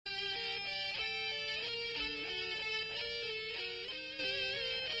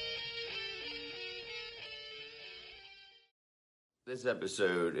This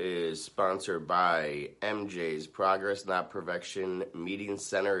episode is sponsored by MJ's Progress Not Perfection Meeting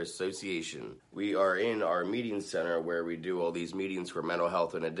Center Association. We are in our meeting center where we do all these meetings for mental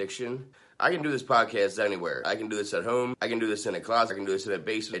health and addiction. I can do this podcast anywhere. I can do this at home. I can do this in a closet. I can do this in a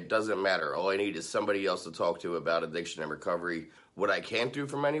basement. It doesn't matter. All I need is somebody else to talk to about addiction and recovery. What I can't do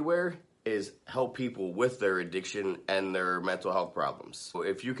from anywhere is help people with their addiction and their mental health problems. So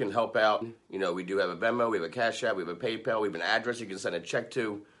if you can help out, we do have a Venmo, we have a Cash App, we have a PayPal, we have an address you can send a check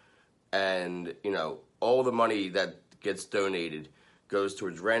to, and, all the money that gets donated goes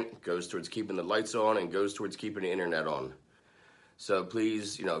towards rent, goes towards keeping the lights on, and goes towards keeping the internet on. So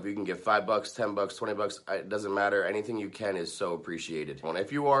please, if you can give $5, $10, $20, it doesn't matter. Anything you can is so appreciated. And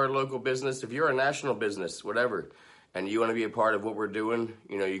if you are a local business, if you're a national business, whatever, and you want to be a part of what we're doing,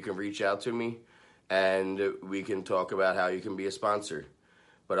 you can reach out to me and we can talk about how you can be a sponsor.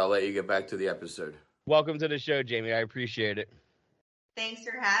 But I'll let you get back to the episode. Welcome to the show, Jamie. I appreciate it. Thanks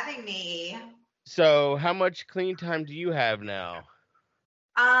for having me. So how much clean time do you have now?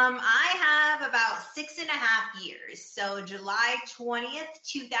 I have about 6.5 years. So July 20th,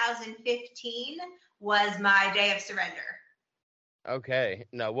 2015 was my day of surrender. Okay.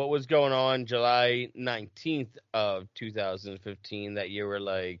 Now, what was going on July 19th of 2015 that you were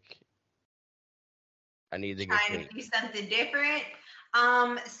like, I need to get trying to do something different?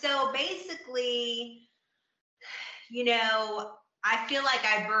 So basically, I feel like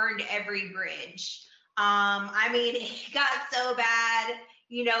I burned every bridge. It got so bad,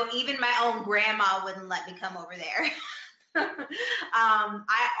 even my own grandma wouldn't let me come over there.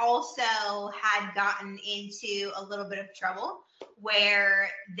 I also had gotten into a little bit of trouble where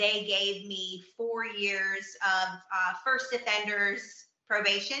they gave me 4 years of first offenders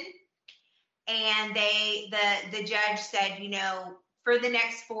probation. And the judge said, for the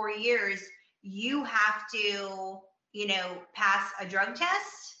next 4 years, you have to, pass a drug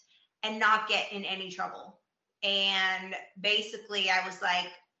test and not get in any trouble. And basically I was like,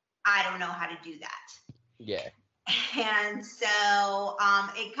 I don't know how to do that. Yeah. And so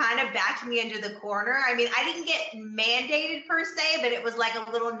it kind of backed me into the corner. I didn't get mandated per se, but it was like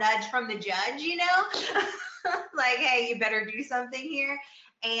a little nudge from the judge, like, hey, you better do something here.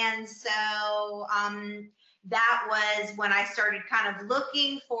 And so that was when I started kind of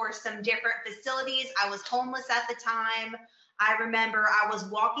looking for some different facilities. I was homeless at the time. I remember I was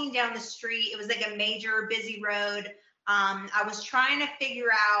walking down the street. It was like a major busy road. I was trying to figure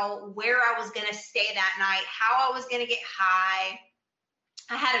out where I was going to stay that night, how I was going to get high.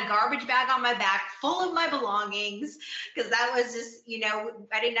 I had a garbage bag on my back full of my belongings because that was just,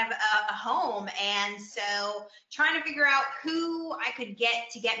 I didn't have a home. And so trying to figure out who I could get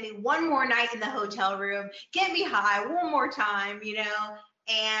to get me one more night in the hotel room, get me high one more time,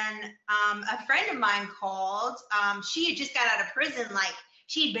 And a friend of mine called. She had just got out of prison,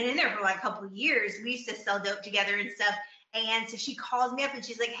 she'd been in there for a couple of years. We used to sell dope together and stuff. And so she calls me up and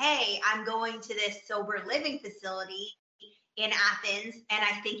she's like, hey, I'm going to this sober living facility in Athens and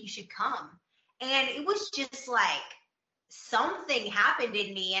I think you should come. And it was just like something happened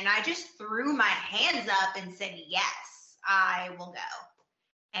in me and I just threw my hands up and said, yes, I will go.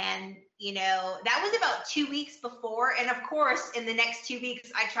 And, that was about 2 weeks before. And of course, in the next 2 weeks,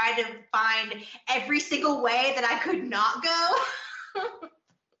 I tried to find every single way that I could not go.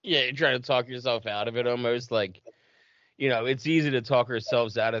 Yeah, you're trying to talk yourself out of it almost like, it's easy to talk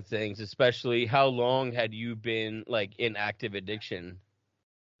ourselves out of things, especially how long had you been in active addiction?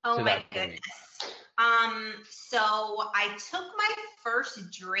 Oh my goodness. So I took my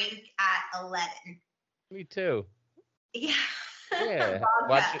first drink at 11. Me too. Yeah. Yeah.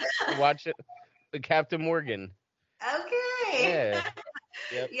 Watch it. The Captain Morgan. Okay. Yeah.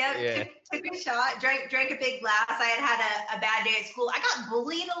 Yep. Yeah. Took a shot, drank a big glass. I had a bad day at school. I got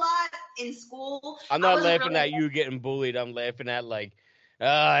bullied a lot in school. I'm not laughing at you getting bullied. I'm laughing at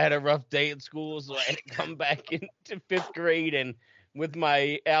I had a rough day at school, so I had to come back into 5th grade and with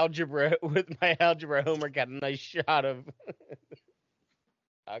my algebra homework, got a nice shot of.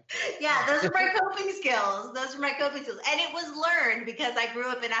 Okay. Yeah, those are my coping skills. And it was learned because I grew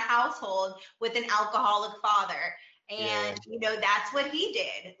up in a household with an alcoholic father. And, that's what he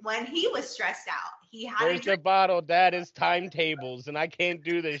did when he was stressed out. He had Where's the bottle? Dad, is timetables, and I can't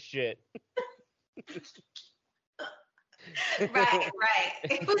do this shit. Right.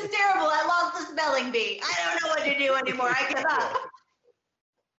 It was terrible. I lost the spelling bee. I don't know what to do anymore. I give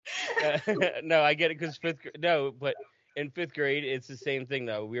up. No, I get it because but in 5th grade, it's the same thing,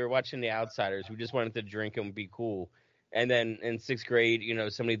 though. We were watching The Outsiders. We just wanted to drink and be cool. And then in 6th grade,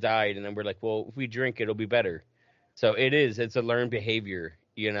 somebody died, and then we're like, well, if we drink, it'll be better. So it's a learned behavior,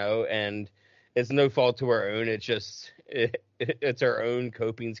 and it's no fault to our own. It's just, it's our own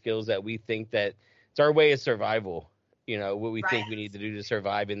coping skills that we think that it's our way of survival. What we think we need to do to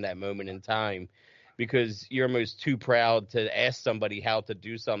survive in that moment in time, because you're almost too proud to ask somebody how to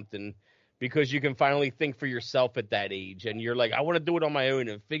do something, because you can finally think for yourself at that age, and you're like, I want to do it on my own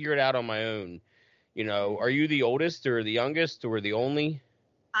and figure it out on my own. Are you the oldest or the youngest or the only?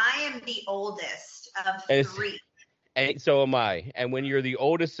 I am the oldest of three. And so am I. And when you're the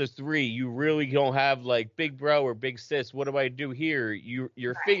oldest of three, you really don't have like big bro or big sis. What do I do here?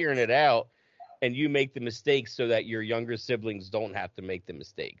 You're figuring it out, and you make the mistakes so that your younger siblings don't have to make the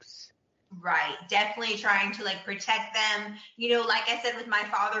mistakes. Right. Definitely trying to like protect them. Like I said, with my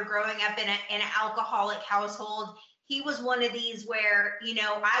father growing up in an alcoholic household, he was one of these where,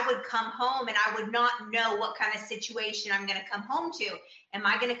 I would come home and I would not know what kind of situation I'm going to come home to. Am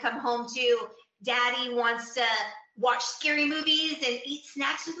I going to come home to Daddy wants to watch scary movies and eat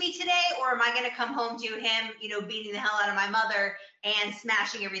snacks with me today? Or am I going to come home to him, beating the hell out of my mother and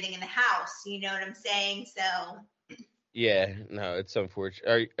smashing everything in the house? You know what I'm saying? So. Yeah, no, it's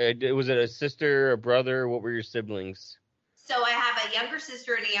unfortunate. Was it a sister, a brother? What were your siblings? So I have a younger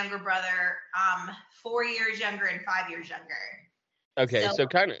sister and a younger brother, 4 years younger and 5 years younger. Okay, so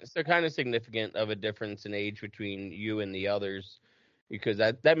kind of significant of a difference in age between you and the others, because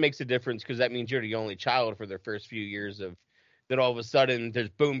that makes a difference, because that means you're the only child for the first few years of. Then all of a sudden there's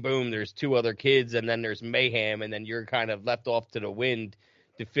boom, there's two other kids, and then there's mayhem, and then you're kind of left off to the wind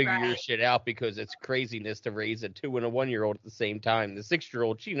to figure your shit out, because it's craziness to raise a 2 and a 1 year old at the same time. The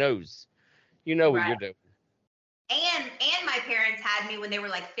 6-year-old, she knows, what you're doing. And my parents had me when they were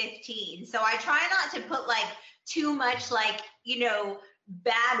like 15. So I try not to put like too much like,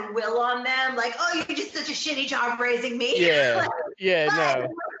 bad will on them. Like, oh, you did such a shitty job raising me. Yeah. No.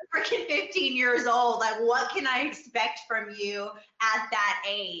 We're freaking 15 years old. Like, what can I expect from you at that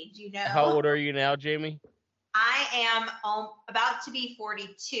age, How old are you now, Jamie? I am about to be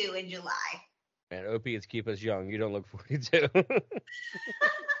 42 in July. Man, opiates keep us young. You don't look 42.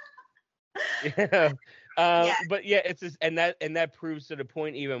 Yeah. But yeah, it's just, and that proves to the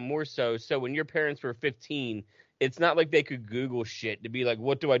point even more so. So when your parents were 15, it's not like they could Google shit to be like,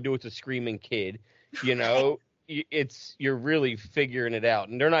 what do I do with a screaming kid? You're really figuring it out,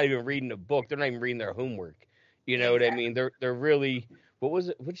 and they're not even reading a book. They're not even reading their homework. You know what I mean? They're really, what was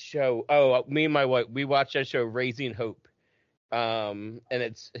it? Which show? Oh, me and my wife, we watched that show, Raising Hope. And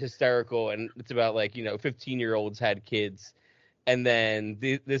it's hysterical, and it's about 15-year-olds had kids. And then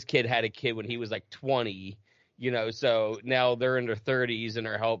this kid had a kid when he was like 20, so now they're in their 30s and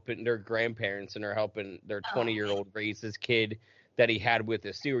are helping their grandparents, and are helping their 20-year-old raise this kid that he had with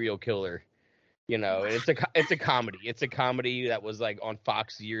a serial killer, and it's a comedy. It's a comedy that was like on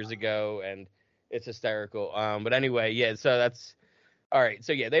Fox years ago, and it's hysterical. But anyway, yeah, so that's all right.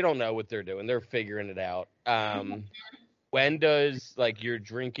 So yeah, they don't know what they're doing. They're figuring it out. When does your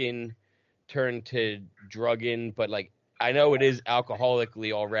drinking turn to drugging? But I know it is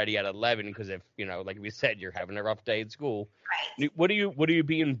alcoholically already at 11, because if like we said, you're having a rough day at school. Right. What are you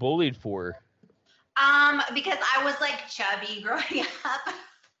being bullied for? Because I was chubby growing up.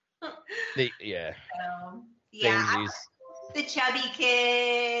 Yeah. I was the chubby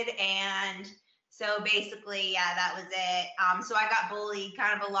kid, and so basically, yeah, that was it. So I got bullied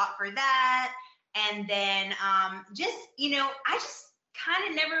kind of a lot for that, and then I just kind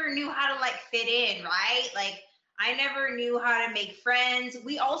of never knew how to fit in, right? I never knew how to make friends.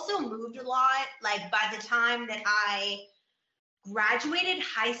 We also moved a lot. By the time that I graduated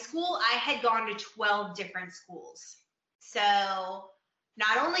high school, I had gone to 12 different schools. So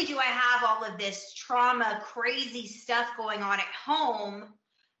not only do I have all of this trauma, crazy stuff going on at home,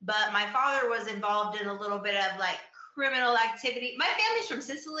 but my father was involved in a little bit of criminal activity. My family's from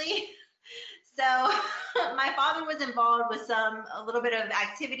Sicily. So my father was involved with a little bit of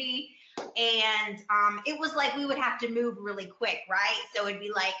activity. And it was we would have to move really quick, right? So it'd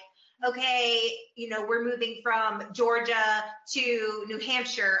be okay, we're moving from Georgia to New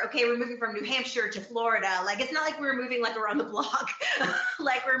Hampshire. Okay, we're moving from New Hampshire to Florida. It's not we were moving around the block.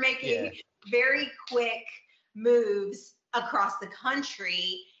 We're making very quick moves across the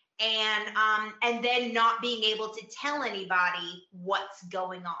country, and then not being able to tell anybody what's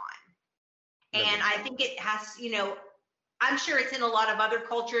going on. And I think it has, I'm sure it's in a lot of other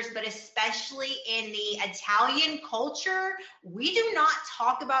cultures, but especially in the Italian culture, we do not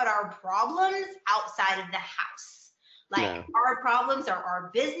talk about our problems outside of the house. Our problems are our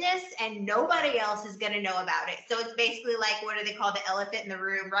business, and nobody else is going to know about it. So it's basically what do they call the elephant in the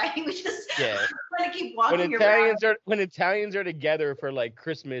room, right? We just want to keep walking around. When Italians are together for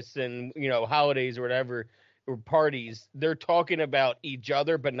Christmas and, holidays or whatever, or parties, they're talking about each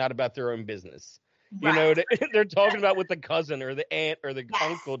other, but not about their own business. You know, Right. they're talking about what the cousin or the aunt or the Yes.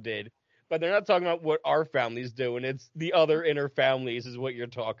 uncle did, but they're not talking about what our families do, and it's the other inner families is what you're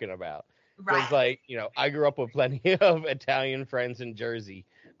talking about. Right. Because, like, you know, I grew up with plenty of Italian friends in Jersey.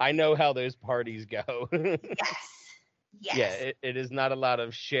 I know how those parties go. Yes. Yeah, it is not a lot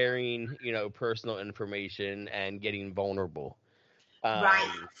of sharing, you know, personal information and getting vulnerable. Right.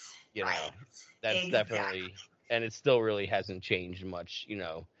 You Right. know, that's Exactly. definitely, and it still really hasn't changed much, you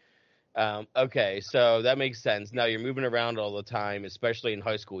know. Okay, so that makes sense. Now you're moving around all the time, especially in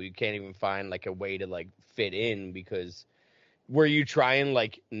high school. You can't even find like a way to like fit in because were you trying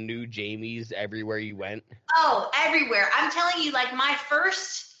like new Jamies everywhere you went? Oh, everywhere. I'm telling you, like my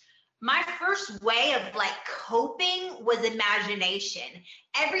first way of like coping was imagination.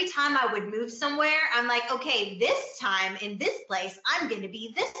 Every time I would move somewhere, I'm like, okay, this time in this place, I'm going to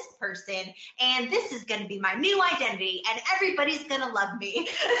be this person, and this is going to be my new identity, and everybody's going to love me.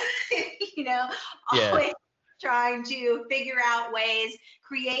 You know, Yeah. always trying to figure out ways,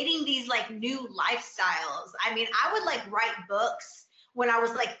 creating these like new lifestyles. I mean, I would like write books when I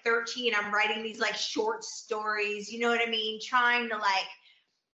was like 13. I'm writing these like short stories, you know what I mean? Trying to like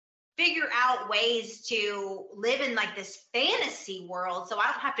figure out ways to live in like this fantasy world so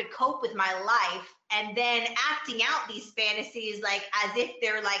I don't have to cope with my life, and then acting out these fantasies like as if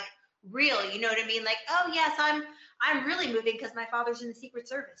they're like real, you know what I mean? Like, oh yes, I'm really moving because my father's in the Secret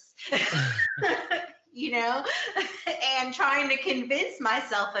Service. You know, and trying to convince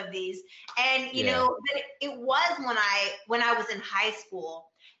myself of these. And you Yeah. know, but it was when I was in high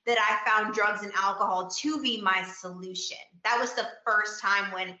school that I found drugs and alcohol to be my solution. That was the first time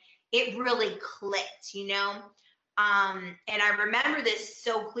when it really clicked, you know. And I remember this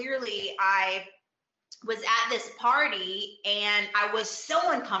so clearly. I was at this party and I was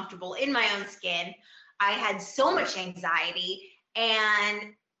so uncomfortable in my own skin. I had so much anxiety,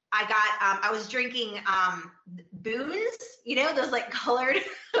 and I was drinking Boone's, you know, those like colored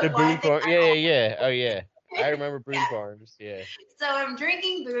The Boone wine things. Farm. Yeah. Oh yeah. I remember Boone Yeah. Farms. Yeah. So I'm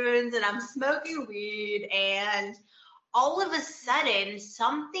drinking Boone's and I'm smoking weed, and all of a sudden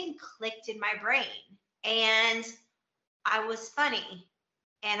something clicked in my brain, and I was funny,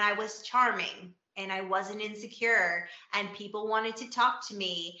 and I was charming, and I wasn't insecure, and people wanted to talk to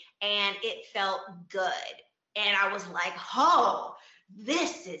me, and it felt good. And I was like, oh,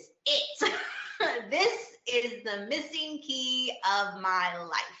 this is it. This is the missing key of my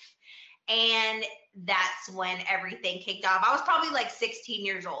life. And that's when everything kicked off. I was probably like 16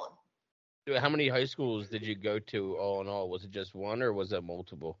 years old. How many high schools did you go to all in all? Was it just one or was it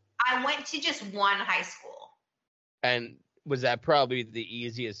multiple? I went to just one high school. And was that probably the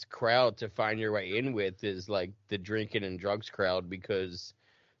easiest crowd to find your way in with is like the drinking and drugs crowd, because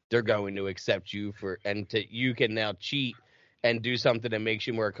they're going to accept you for, and you can now cheat and do something that makes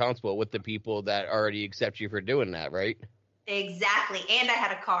you more comfortable with the people that already accept you for doing that, right? Exactly. And I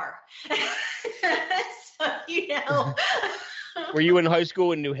had a car. So, you know. Were you in high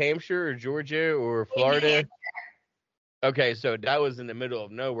school in New Hampshire or Georgia or Florida? Okay, so that was in the middle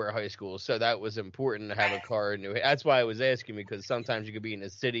of nowhere high school, so that was important to have a car in New Hampshire. That's why I was asking, because sometimes you could be in a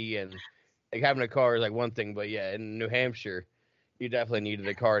city and like having a car is like one thing, but yeah, in New Hampshire, you definitely needed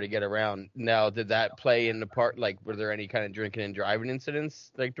a car to get around. Now, did that play in the part, like, were there any kind of drinking and driving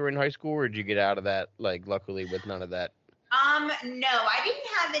incidents like during high school, or did you get out of that, like, luckily with none of that? No, I didn't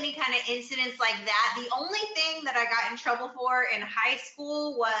have any kind of incidents like that. The only thing that I got in trouble for in high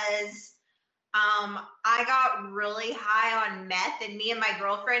school was I got really high on meth, and me and my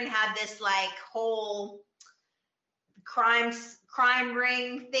girlfriend had this like whole crime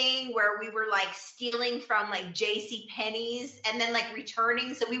ring thing where we were like stealing from like JC Penney's and then like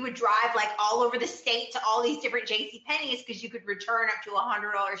returning. So we would drive like all over the state to all these different JC Penney's because you could return up to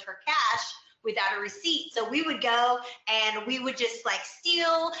 $100 for cash without a receipt. So we would go and we would just like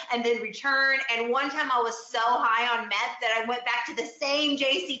steal and then return. And one time I was so high on meth that I went back to the same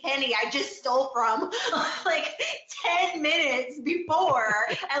JC Penney I just stole from like 10 minutes before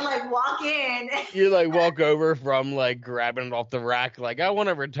and like walk in. You like walk over from like grabbing it off the rack, like, I want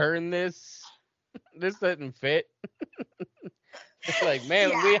to return this. This doesn't fit. It's like, man,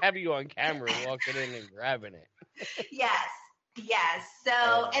 Yeah. we have you on camera walking in and grabbing it. Yes.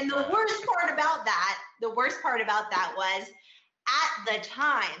 So, and the worst part about that was at the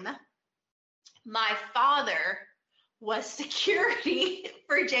time, my father was security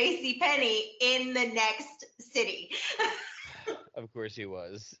for JCPenney in the next city. Of course he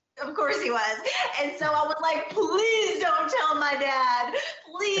was. Of course he was. And so I was like, please don't tell my dad.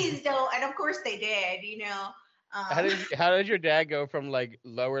 Please don't. And of course they did, you know. How did your dad go from like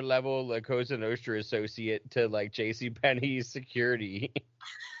lower level La Cosa Nostra associate to like JCPenney's security?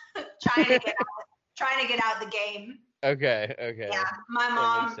 Trying to get out. trying to get out the game. Okay. Yeah, my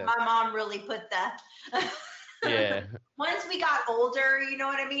mom really put the. Yeah. Once we got older, you know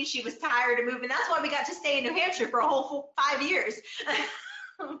what I mean? She was tired of moving. That's why we got to stay in New Hampshire for a whole full 5 years.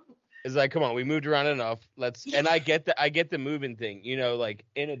 It's like, come on, we moved around enough. And I get the moving thing. You know, like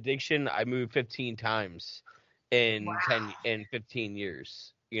in addiction, I moved 15 times in 15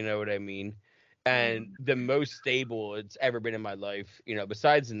 years. You know what I mean? And the most stable it's ever been in my life, you know,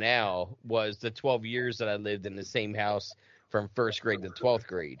 besides now, was the 12 years that I lived in the same house from first grade to 12th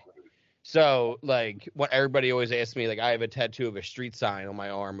grade. So, like, what everybody always asks me, like, I have a tattoo of a street sign on my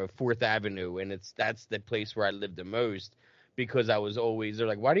arm of 4th Avenue, and that's the place where I lived the most, because I was always, they're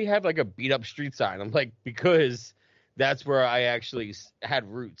like, why do you have, like, a beat-up street sign? I'm like, because that's where I actually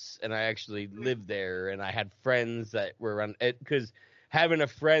had roots, and I actually lived there, and I had friends that were around it, because having a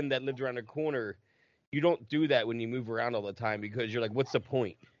friend that lived around the corner, you don't do that when you move around all the time, because you're like, what's the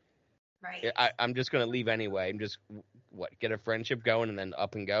point? Right. I'm just going to leave anyway. I'm just, get a friendship going and then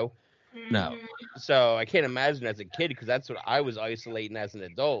up and go? No. So I can't imagine as a kid, because that's what I was isolating as an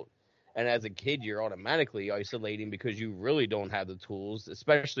adult. And as a kid, you're automatically isolating because you really don't have the tools,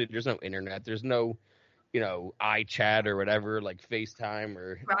 especially there's no internet. There's no, you know, iChat or whatever, like FaceTime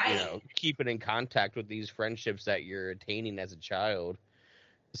or, you know, keeping in contact with these friendships that you're attaining as a child.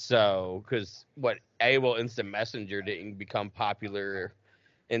 So, because AOL Instant Messenger didn't become popular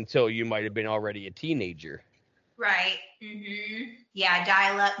until you might have been already a teenager. Right. Yeah,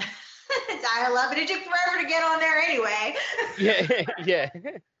 dial up. Dial up, and it took forever to get on there anyway. Yeah.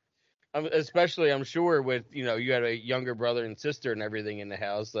 Especially, I'm sure, with, you know, you had a younger brother and sister and everything in the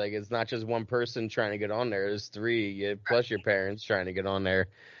house. Like, it's not just one person trying to get on there. There's 3, plus your parents trying to get on there.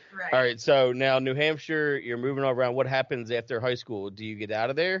 Right. All right, so now New Hampshire, you're moving all around. What happens after high school? Do you get out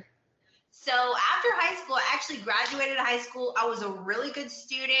of there? So after high school, I actually graduated high school. I was a really good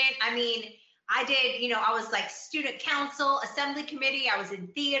student. I mean, I did, you know, I was like student council, assembly committee. I was in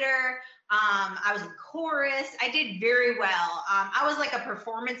theater. I was in chorus. I did very well. I was like a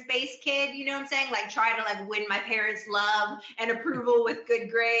performance-based kid, you know what I'm saying? Like try to like win my parents' love and approval with good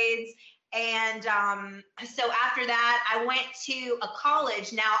grades. And so after that, I went to a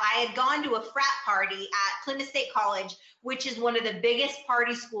college. Now, I had gone to a frat party at Plymouth State College, which is one of the biggest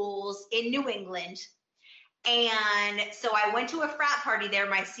party schools in New England. And so I went to a frat party there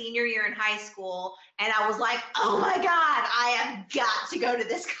my senior year in high school, and I was like, oh my God, I have got to go to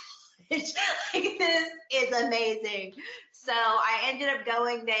this college. Like, this is amazing. So I ended up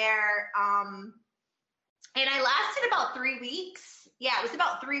going there, and I lasted about 3 weeks. Yeah, it was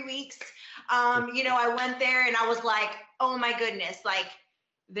about 3 weeks. You know, I went there and I was like, oh my goodness, like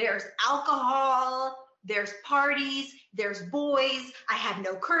there's alcohol, there's parties, there's boys, I have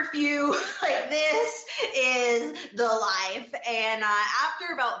no curfew. Like, this is the life. And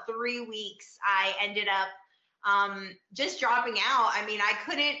after about 3 weeks, I ended up just dropping out. I mean, I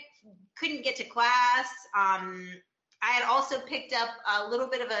couldn't get to class. I had also picked up a little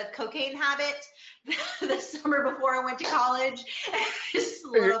bit of a cocaine habit the summer before I went to college. Just a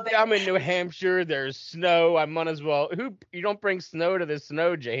little bit. I'm in New Hampshire. There's snow. I might as well. You don't bring snow to the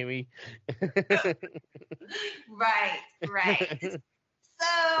snow, Jamie. Right.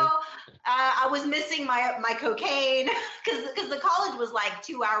 So I was missing my cocaine because the college was like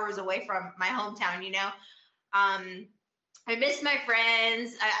 2 hours away from my hometown, you know. I missed my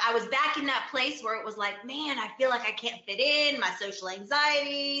friends. I was back in that place where it was like, man, I feel like I can't fit in, my social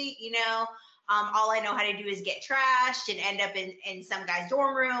anxiety, you know. All I know how to do is get trashed and end up in some guy's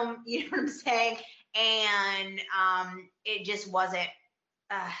dorm room, you know what I'm saying? And it just wasn't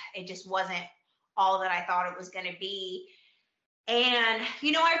all that I thought it was going to be. And,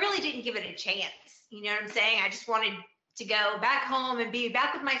 you know, I really didn't give it a chance. You know what I'm saying? I just wanted to go back home and be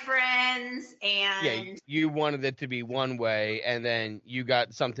back with my friends. And yeah, you wanted it to be one way, and then you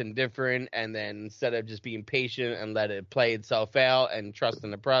got something different. And then instead of just being patient and let it play itself out and trust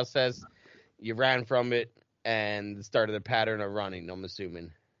in the process, you ran from it and started a pattern of running, I'm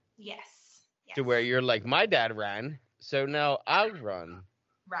assuming. Yes. To where you're like, my dad ran, so now I'll run.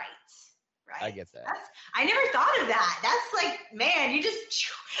 Right. I get that. I never thought of that. That's like, man, you just,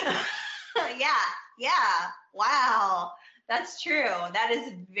 yeah. Wow. That's true. That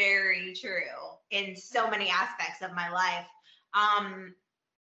is very true in so many aspects of my life.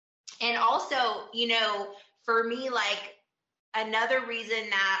 And also, you know, for me, like, another reason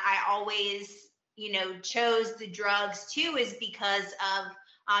that I always, you know, chose the drugs too is because of,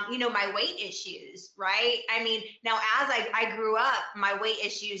 you know, my weight issues, right? I mean, now as I grew up, my weight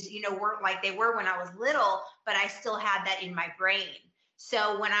issues, you know, weren't like they were when I was little, but I still had that in my brain.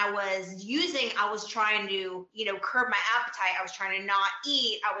 So when I was using, I was trying to, curb my appetite. I was trying to not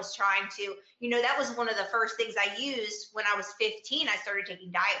eat. I was trying to, that was one of the first things I used when I was 15. I started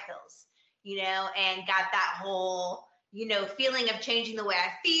taking diet pills, and got that whole, feeling of changing the way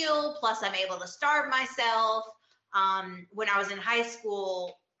I feel. Plus I'm able to starve myself. When I was in high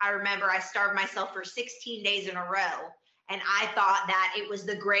school, I remember I starved myself for 16 days in a row. And I thought that it was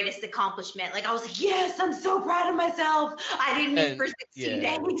the greatest accomplishment. Like, I was like, yes, I'm so proud of myself. I didn't eat for 16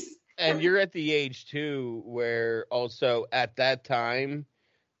 days. And you're at the age, too, where also at that time,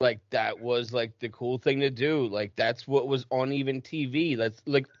 like, that was, like, the cool thing to do. Like, that's what was on even TV. That's,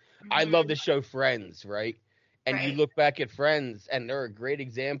 like, I love the show Friends, right? And you look back at Friends, and they're a great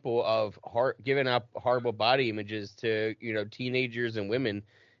example of giving up horrible body images to, teenagers and women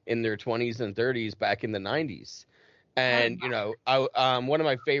in their 20s and 30s back in the 90s. And, one of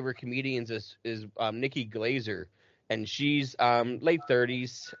my favorite comedians is Nikki Glazer, and she's late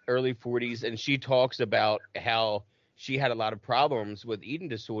 30s, early 40s, and she talks about how she had a lot of problems with eating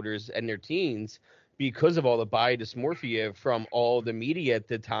disorders in their teens because of all the body dysmorphia from all the media at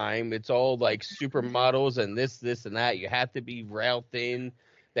the time. It's all like supermodels and this, and that. You have to be rail thin.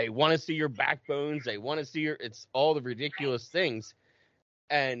 They want to see your backbones. They want to see it's all the ridiculous things.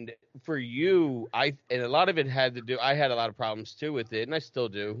 And for you, and a lot of it had to do, I had a lot of problems too with it, and I still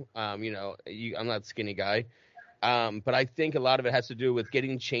do. I'm not a skinny guy. But I think a lot of it has to do with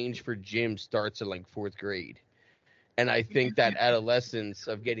getting changed for gym starts in like 4th grade. And I think that adolescence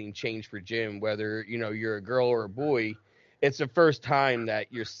of getting changed for gym, whether, you're a girl or a boy, it's the first time that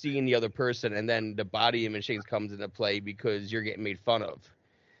you're seeing the other person, and then the body image things comes into play because you're getting made fun of.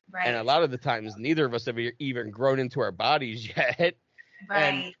 Right. And a lot of the times, neither of us have even grown into our bodies yet. Right.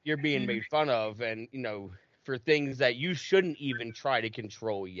 And you're being made fun of, and, for things that you shouldn't even try to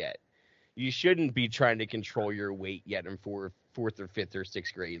control yet. You shouldn't be trying to control your weight yet in 4th or 5th or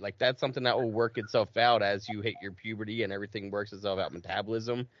 6th grade. Like, that's something that will work itself out as you hit your puberty and everything works itself out,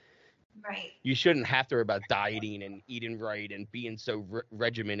 metabolism. Right. You shouldn't have to worry about dieting and eating right and being so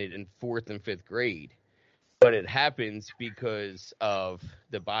regimented in 4th and 5th grade. But it happens because of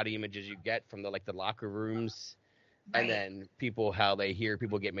the body images you get from the locker rooms. Right. And then how they hear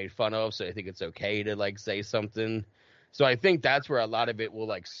people get made fun of, so they think it's okay to say something. So I think that's where a lot of it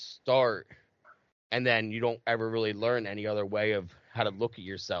will start, and then you don't ever really learn any other way of how to look at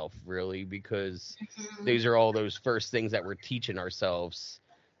yourself, really, because these are all those first things that we're teaching ourselves.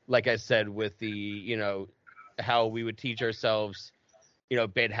 Like I said, with the how we would teach ourselves,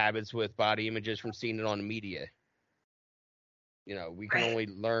 bad habits with body images from seeing it on the media. We can only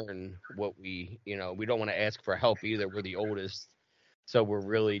learn what we don't want to ask for help either. We're the oldest. So we're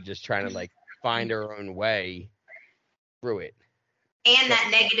really just trying to find our own way through it. And that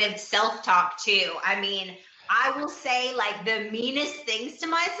negative self-talk too. I mean, I will say the meanest things to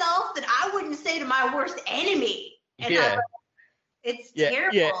myself that I wouldn't say to my worst enemy. And it's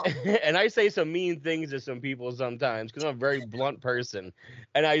terrible. Yeah. And I say some mean things to some people sometimes because I'm a very blunt person.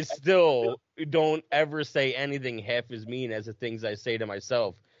 And I still don't ever say anything half as mean as the things I say to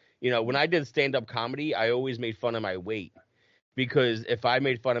myself. When I did stand-up comedy, I always made fun of my weight. Because if I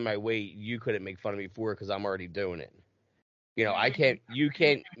made fun of my weight, you couldn't make fun of me for it because I'm already doing it. You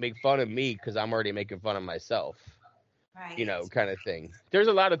can't make fun of me because I'm already making fun of myself. Right. Kind of thing. There's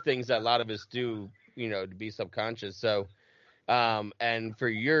a lot of things that a lot of us do, to be subconscious. So, and for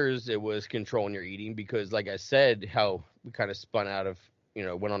years it was controlling your eating because, like I said, how we kind of spun out of,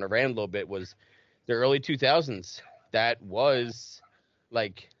 went on a rant a little bit was the early 2000s. That was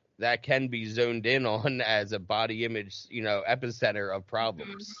that can be zoned in on as a body image, epicenter of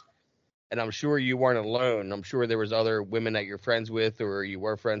problems. And I'm sure you weren't alone. I'm sure there was other women that you're friends with or you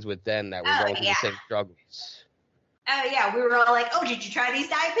were friends with then that were going through the same struggles. Oh, yeah. We were all like, oh, did you try these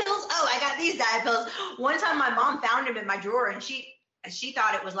diet pills? Oh, I got these diet pills. One time my mom found them in my drawer and she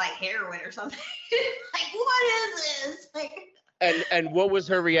thought it was heroin or something. What is this? And what was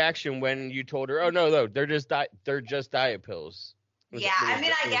her reaction when you told her, oh, no, they're just diet pills?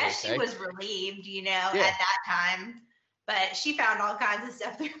 I guess she was relieved, at that time. But she found all kinds of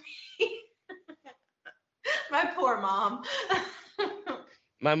stuff through me. My poor mom.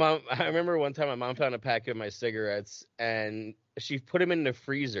 My mom, I remember one time my mom found a pack of my cigarettes and she put them in the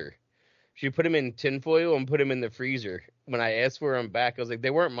freezer. She put them in tinfoil and put them in the freezer. When I asked for them back, I was like,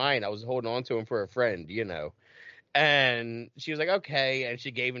 they weren't mine. I was holding on to them for a friend, And she was like, okay. And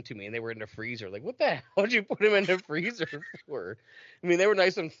she gave them to me and they were in the freezer. Like, what the hell did you put them in the freezer for? I mean, they were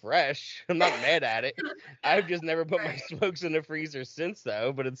nice and fresh. I'm not mad at it. I've just never put my smokes in the freezer since,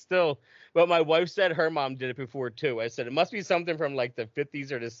 though. But it's still, but my wife said her mom did it before, too. I said, it must be something from the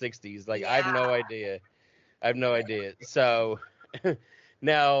 50s or the 60s. I have no idea. So,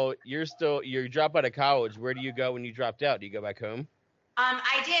 Now you drop out of college. Where do you go when you dropped out? Do you go back home?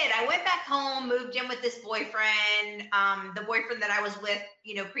 I did. I went back home, moved in with this boyfriend. The boyfriend that I was with,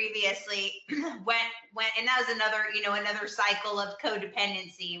 previously went, and that was another cycle of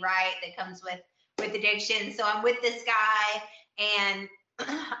codependency, right? That comes with addiction. So I'm with this guy, and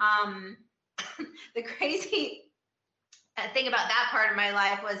the crazy thing about that part of my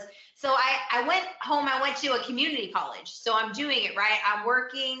life was, so I went home. I went to a community college, so I'm doing it right. I'm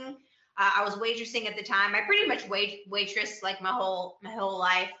working. I was waitressing at the time. I pretty much waitressed like my whole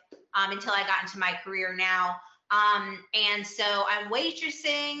life until I got into my career now. And so I'm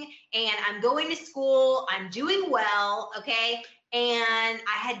waitressing and I'm going to school. I'm doing well, okay? And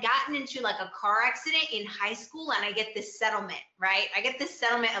I had gotten into like a car accident in high school, and I get this settlement, right? I get this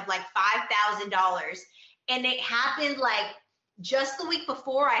settlement of like $5,000, and it happened like just the week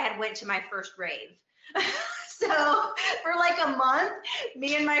before I had went to my first rave. So for like a month,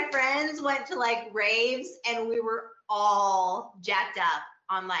 me and my friends went to like raves, and we were all jacked up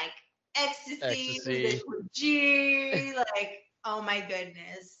on like ecstasy. Liquid G, like, oh my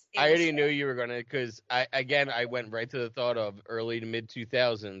goodness. I already knew you were gonna, because I went right to the thought of early to mid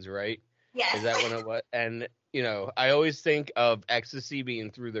 2000s, right? Yes. Is that when it was? And I always think of ecstasy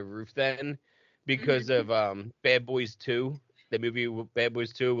being through the roof then, because of Bad Boys 2. The movie Bad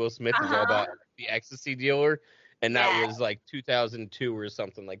Boys 2, Will Smith is all about the ecstasy dealer, and that was like 2002 or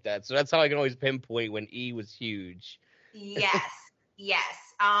something like that. So that's how I can always pinpoint when E was huge. Yes.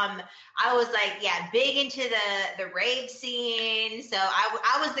 I was like, big into the rave scene. So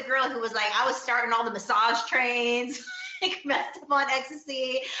I was the girl who was like, I was starting all the massage trains, like messed up on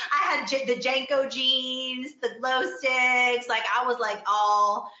ecstasy. I had the Janko jeans, the glow sticks. Like I was like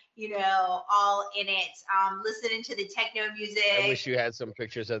all in it, listening to the techno music. I wish you had some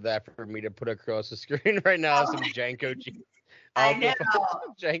pictures of that for me to put across the screen right now. Some Janko jeans. I know.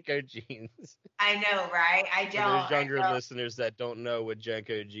 Janko jeans. I know, right? I don't. There's younger listeners that don't know what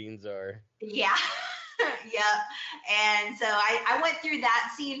Janko jeans are. Yeah. Yep. And so I went through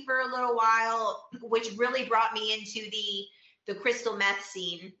that scene for a little while, which really brought me into the crystal meth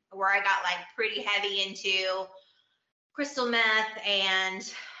scene, where I got like pretty heavy into crystal meth and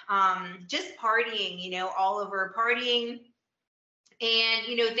just partying, all over partying. And,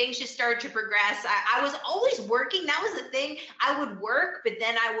 things just started to progress. I was always working. That was the thing. I would work, but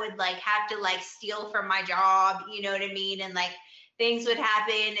then I would like have to like steal from my job, you know what I mean? And like things would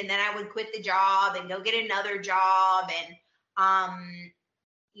happen, and then I would quit the job and go get another job. And,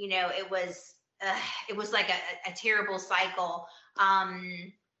 it was like a terrible cycle.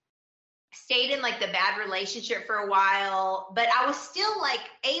 Stayed in like the bad relationship for a while, but I was still like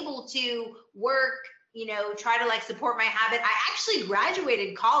able to work, try to like support my habit. I actually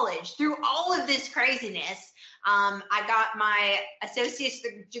graduated college through all of this craziness. I got my associate's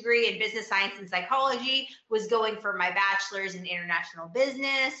degree in business science and psychology, was going for my bachelor's in international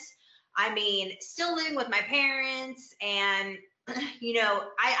business. I mean, still living with my parents. And,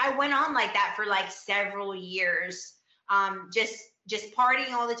 I went on like that for like several years, just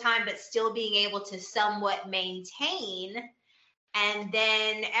partying all the time, but still being able to somewhat maintain. And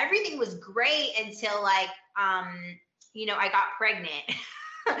then everything was great until like, I got pregnant.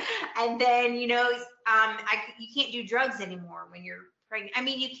 And then, you can't do drugs anymore when you're pregnant. I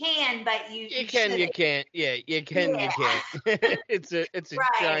mean, you can, but you can't. Yeah, you can. It's a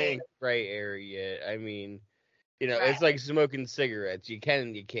giant gray area. I mean, it's like smoking cigarettes. You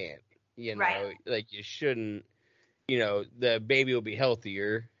can, you can't. Like you shouldn't. The baby will be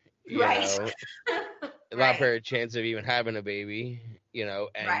healthier. You know, a lot better chance of even having a baby.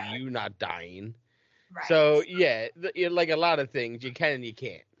 And you not dying. Right. So yeah, like a lot of things, you can and you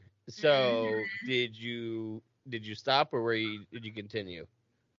can't. So did you stop, or did you continue?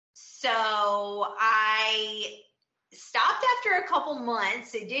 So I stopped after a couple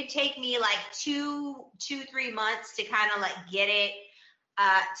months. It did take me like 3 months to kind of like get it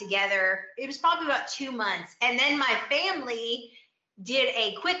together. It was probably about 2 months. And then my family did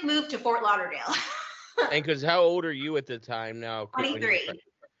a quick move to Fort Lauderdale. And because how old are you at the time now? 23.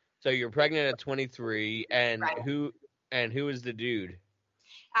 So you're pregnant at 23, and who is the dude?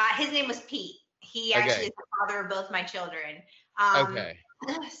 His name was Pete. He actually is the father of both my children.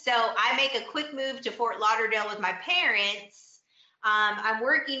 So I make a quick move to Fort Lauderdale with my parents. I'm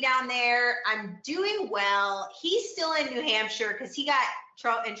working down there. I'm doing well. He's still in New Hampshire because he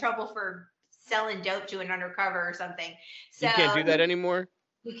got in trouble for selling dope to an undercover or something. So you can't do that anymore?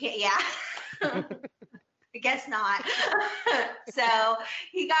 You can't, yeah. I guess not. So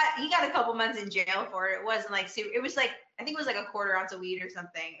he got a couple months in jail for it. It wasn't like it was like, I think it was like a quarter ounce of weed or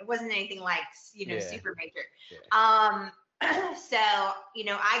something. It wasn't anything like super major. Yeah. So,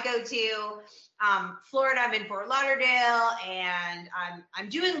 I go to Florida. I'm in Fort Lauderdale, and I'm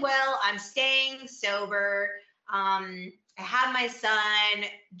doing well. I'm staying sober. I have my son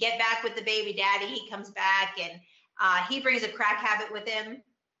get back with the baby daddy. He comes back, and he brings a crack habit with him.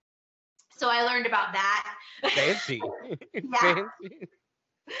 So I learned about that. Fancy. Yeah. Fancy.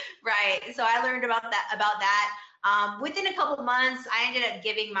 Right. So I learned about that. Within a couple months, I ended up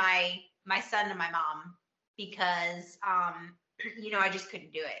giving my son to my mom because, I just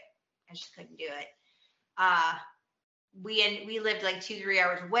couldn't do it. We lived like 2-3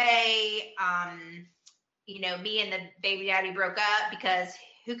 hours away. Me and the baby daddy broke up because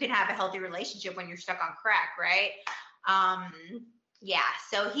who can have a healthy relationship when you're stuck on crack, right? Yeah.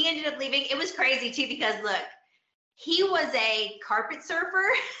 So he ended up leaving. It was crazy too because look, he was a carpet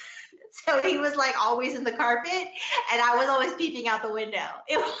surfer. So he was like always in the carpet, and I was always peeping out the window.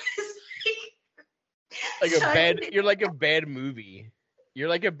 It was you're like a bad movie. You're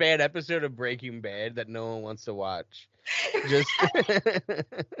like a bad episode of Breaking Bad that no one wants to watch. Just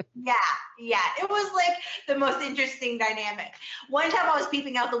yeah. It was like the most interesting dynamic. One time I was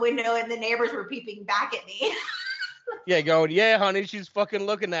peeping out the window and the neighbors were peeping back at me. Yeah, going, yeah, honey, she's fucking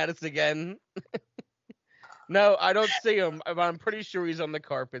looking at us again. No, I don't see him, but I'm pretty sure he's on the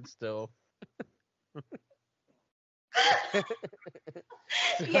carpet still.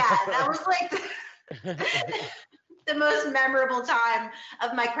 Yeah, that was like the most memorable time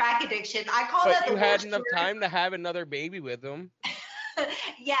of my crack addiction. I call that the you had worst enough year. time to have another baby with him.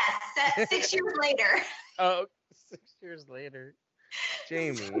 Yes, 6 years later. Oh, 6 years later.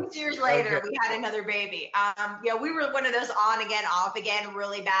 Jamie. 6 years later, okay. We had another baby. We were one of those on again, off again,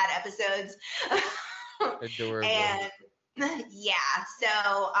 really bad episodes. Adorable. And yeah,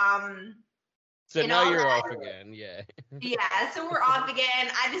 so so now you're off again, yeah. Yeah, so we're off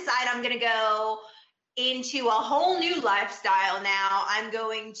again. I decide I'm gonna go into a whole new lifestyle now. I'm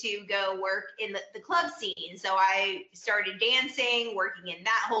going to go work in the club scene. So I started dancing, working in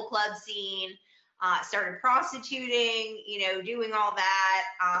that whole club scene, started prostituting, doing all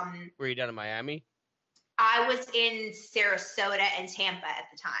that. Were you down in Miami? I was in Sarasota and Tampa at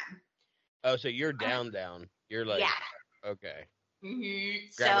the time. Oh, so you're down. You're like, yeah. Okay. Mm-hmm.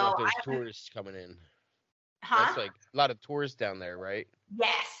 Grabbing up those tourists coming in. Huh? That's like a lot of tourists down there, right?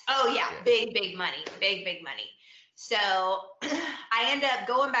 Yes. Oh, yeah. Big money. Big money. So I end up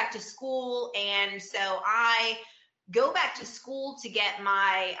going back to school. And so I go back to school to get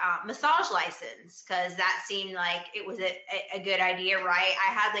my massage license because that seemed like it was a good idea, right?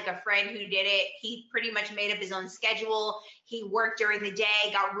 I had like a friend who did it. He pretty much made up his own schedule. He worked during the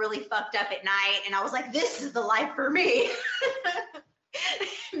day, got really fucked up at night. And I was like, this is the life for me.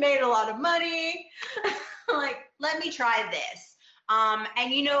 Made a lot of money. Like, let me try this. And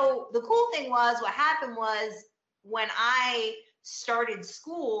the cool thing was what happened was when I started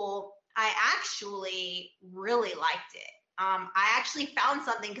school, I actually really liked it. I actually found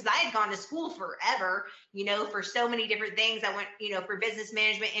something because I had gone to school forever, for so many different things. I went, for business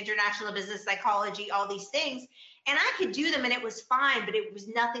management, international business psychology, all these things. And I could do them and it was fine, but it was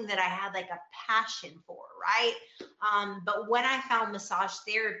nothing that I had like a passion for, right? But when I found massage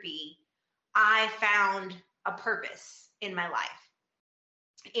therapy, I found a purpose in my life.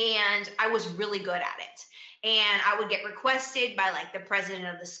 And I was really good at it. And I would get requested by like the president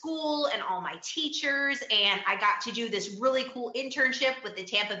of the school and all my teachers. And I got to do this really cool internship with the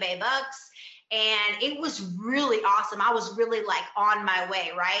Tampa Bay Bucks. And it was really awesome. I was really like on my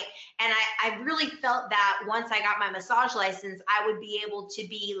way, right? And I really felt that once I got my massage license, I would be able to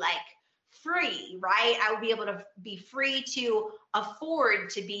be like free, right? I would be able to be free to afford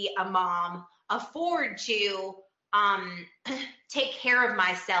to be a mom, afford to take care of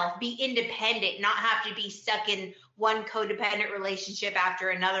myself, be independent, not have to be stuck in one codependent relationship after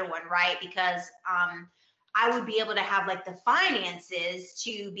another one, right? Because I would be able to have like the finances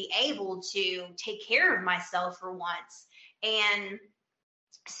to be able to take care of myself for once. And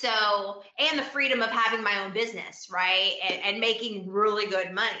so, and the freedom of having my own business, right? And making really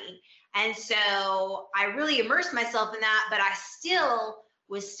good money. And so I really immersed myself in that, but I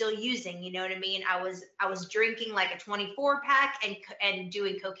was still using, you know what I mean? I was drinking like a 24 pack and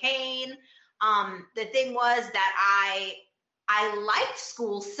doing cocaine. The thing was that I liked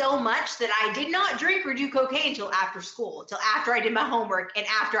school so much that I did not drink or do cocaine until after school, till after I did my homework and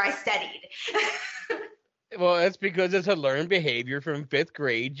after I studied. Well, that's because it's a learned behavior from 5th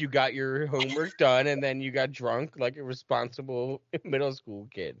grade. You got your homework done and then you got drunk like a responsible middle school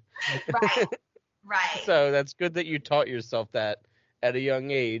kid. Right. So that's good that you taught yourself that at a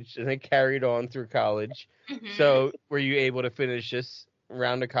young age and it carried on through college. Mm-hmm. So were you able to finish this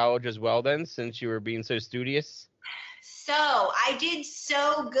round of college as well then, since you were being so studious? So I did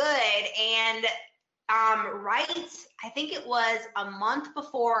so good, and right, I think it was a month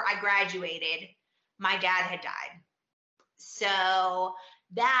before I graduated, my dad had died. So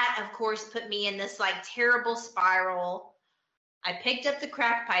that, of course, put me in this like terrible spiral. I picked up the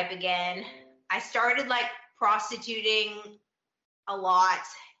crack pipe again. I started like prostituting a lot,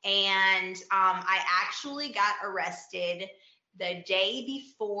 and I actually got arrested the day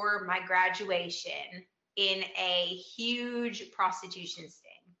before my graduation in a huge prostitution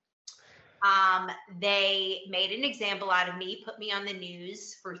sting. They made an example out of me, put me on the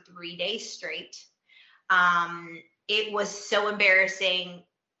news for 3 days straight. It was so embarrassing.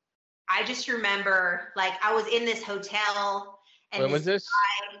 I just remember, like, I was in this hotel, and When was this?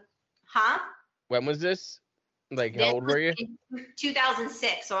 Huh? When was this? Like, This how old were you? in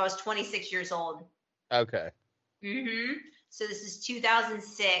 2006, so I was 26 years old. Okay. So this is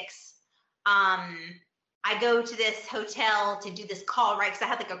 2006. I go to this hotel to do this call, right? Because I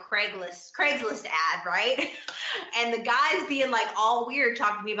had like a Craigslist ad, right? And the guy's being like all weird,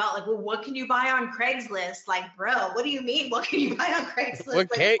 talking to me about like, well, what can you buy on Craigslist? Like, bro, what do you mean? What can you buy on Craigslist?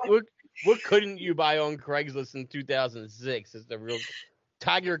 What couldn't you buy on Craigslist in 2006? It's the real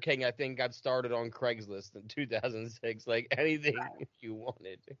Tiger King, I think, got started on Craigslist in 2006. Like anything you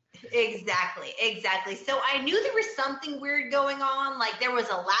wanted. Exactly. So I knew there was something weird going on. Like there was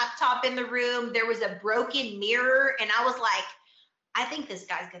a laptop in the room, there was a broken mirror, and I was like, I think this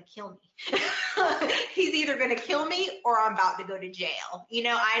guy's gonna kill me. He's either gonna kill me or I'm about to go to jail. You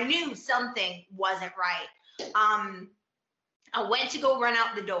know, I knew something wasn't right. I went to go run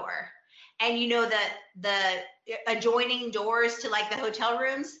out the door, and you know the adjoining doors to like the hotel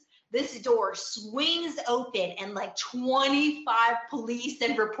rooms, this door swings open and like 25 police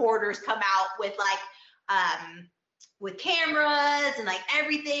and reporters come out with like with cameras and like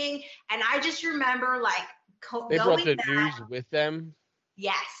everything. And I just remember like they brought the back. news with them.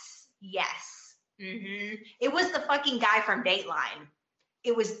 Yes. It was the fucking guy from Dateline.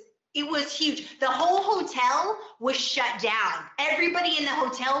 It was huge. The whole hotel was shut down. Everybody in the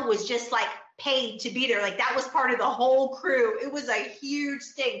hotel was just like paid to be there. Like that was part of the whole crew. It was a huge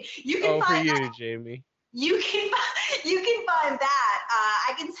thing. You can find for you, that. Jamie. You can find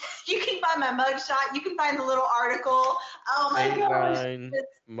that. You can find my mugshot. You can find the little article. Oh my gosh.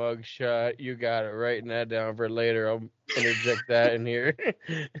 Mugshot. You got it. Writing that down for later. I'll interject that in here.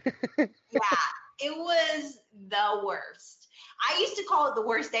 Yeah, it was the worst. I used to call it the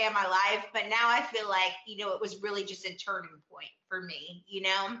worst day of my life, but now I feel like, you know, it was really just a turning point for me, you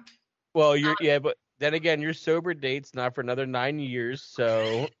know? Well, but then again, your sober date's not for another 9 years,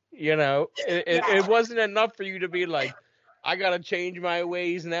 so, you know, it wasn't enough for you to be like, I got to change my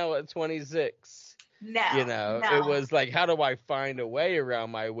ways now at 26. No. You know, It was like, how do I find a way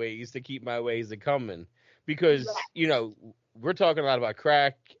around my ways to keep my ways a coming? Because, you know, we're talking a lot about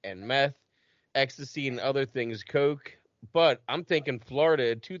crack and meth, ecstasy and other things, coke. But I'm thinking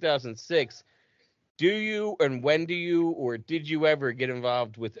Florida, 2006. Do you and when do you or did you ever get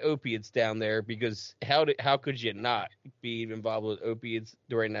involved with opiates down there? Because how could you not be involved with opiates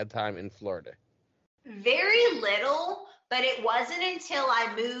during that time in Florida? Very little, but it wasn't until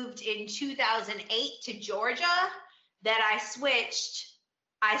I moved in 2008 to Georgia that I switched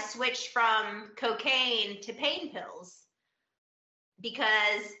from cocaine to pain pills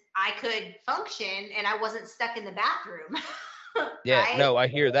because I could function and I wasn't stuck in the bathroom. Yeah, right? No, I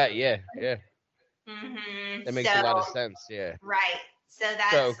hear that. Yeah. That makes a lot of sense. Yeah. Right. So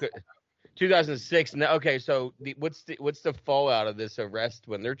that's 2006. Now, okay. So what's the fallout of this arrest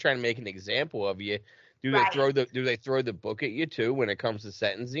when they're trying to make an example of you? Do they throw the book at you too when it comes to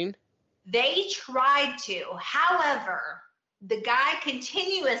sentencing? They tried to. However, the guy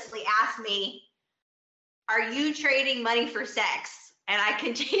continuously asked me, "Are you trading money for sex?" And I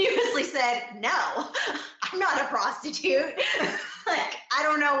continuously said, "No, I'm not a prostitute. Like, I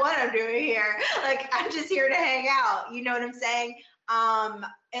don't know what I'm doing here. Like, I'm just here to hang out." You know what I'm saying?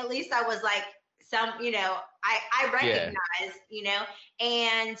 At least I was like you know, I recognized, you know,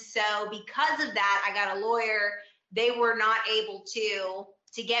 and so because of that, I got a lawyer. They were not able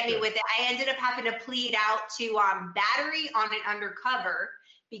to get me with it. I ended up having to plead out to battery on an undercover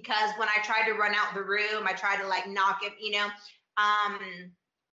because when I tried to run out the room, I tried to like knock it, you know.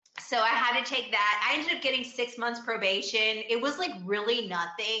 So I had to take that. I ended up getting 6 months probation. It was like really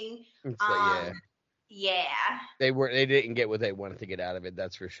nothing. Yeah. They didn't get what they wanted to get out of it,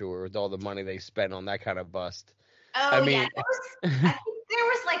 that's for sure, with all the money they spent on that kind of bust. Oh, I mean, I think there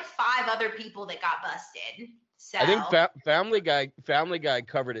was like 5 other people that got busted. So I think Family Guy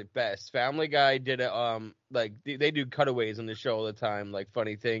covered it best. Family Guy did it like they do cutaways on the show all the time, like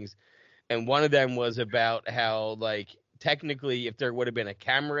funny things. and one of them was about how, like, technically, if there would have been a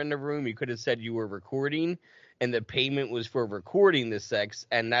camera in the room, you could have said you were recording, and the payment was for recording the sex,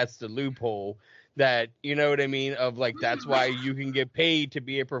 and that's the loophole that, you know what I mean, of, like, that's why you can get paid to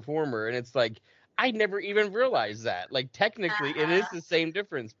be a performer. And it's like, I never even realized that. Like, technically, it is the same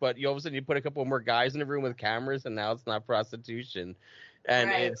difference, but you all of a sudden you put a couple more guys in the room with cameras, and now it's not prostitution, and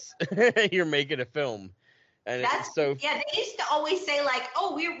Right. it's you're making a film. And That's so yeah. They used to always say like,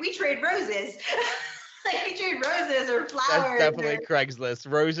 "Oh, we trade roses." Like we trade roses or flowers. that's definitely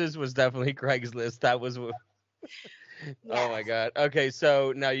Craigslist. Roses was definitely Craigslist. That was Oh my Yes. God. Okay,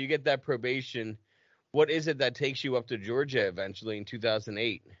 so now you get that probation. What is it that takes you up to Georgia eventually in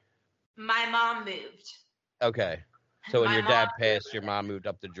 2008? My mom moved. Okay. So when My your mom dad passed, your mom moved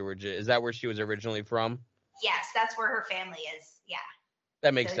up to Georgia. Is that where she was originally from? Yes, that's where her family is. Yeah.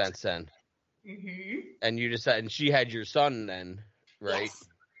 That makes So- sense then. Mhm. And you decided, and she had your son then, right? Yes.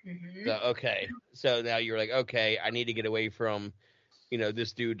 Mhm. So, okay. So now you're like, okay, I need to get away from,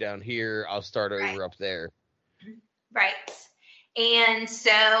 this dude down here. I'll start over Right. up there. Right. And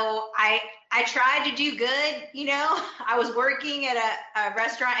so I tried to do good, I was working at a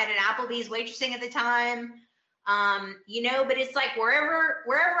restaurant at an Applebee's waitressing at the time. But it's like wherever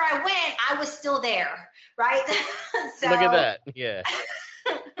I went, I was still there, right? So Look at that. Yeah.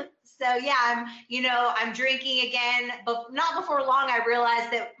 So yeah, I'm drinking again, but not before long I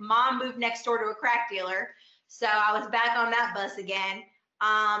realized that mom moved next door to a crack dealer. So I was back on that bus again.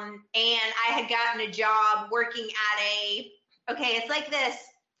 And I had gotten a job working at it's like this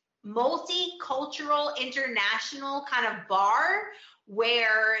multicultural international kind of bar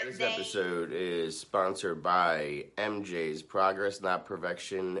where This episode is sponsored by MJ's Progress Not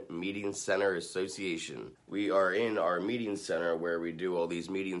Perfection Meeting Center Association. We are in our meeting center where we do all these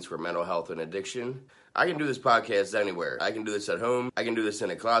meetings for mental health and addiction. I can do this podcast anywhere. I can do this at home. I can do this in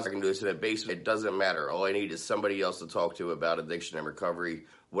a closet. I can do this in a basement. It doesn't matter. All I need is somebody else to talk to about addiction and recovery.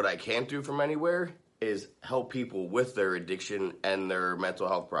 What I can't do from anywhere is help people with their addiction and their mental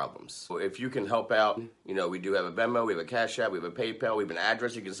health problems. So if you can help out, we do have a Venmo, we have a Cash App, we have a PayPal, we have an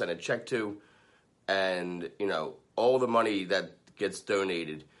address you can send a check to, and, all the money that gets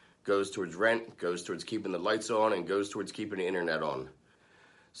donated goes towards rent, goes towards keeping the lights on, and goes towards keeping the internet on.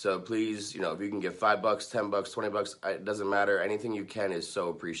 So please, if you can give $5, $10, $20, it doesn't matter. Anything you can is so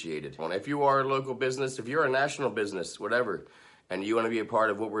appreciated. And if you are a local business, if you're a national business, whatever, and you want to be a part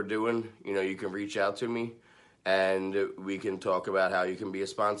of what we're doing, you can reach out to me and we can talk about how you can be a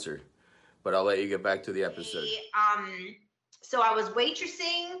sponsor. But I'll let you get back to the episode. So I was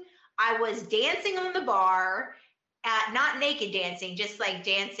waitressing. I was dancing on the bar, not naked dancing, just like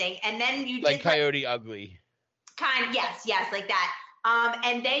dancing. And then you Like did Coyote Ugly. yes, like that.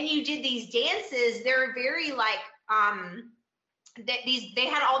 And then you did these dances. They're very like, they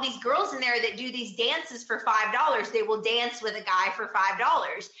had all these girls in there that do these dances for $5. They will dance with a guy for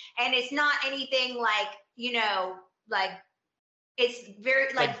 $5, and it's not anything like like it's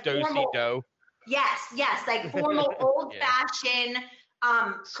very like formal. Do-si-do. Yes, like formal old fashioned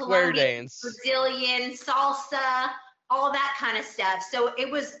Square Colombian, dance, Brazilian salsa, all that kind of stuff. So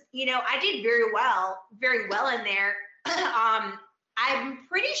it was, I did very well in there. I'm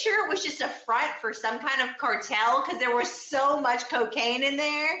pretty sure it was just a front for some kind of cartel because there was so much cocaine in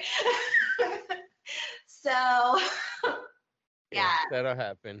there. So, yeah. that'll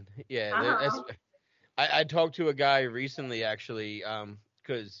happen. Yeah, Uh-huh. I talked to a guy recently, actually,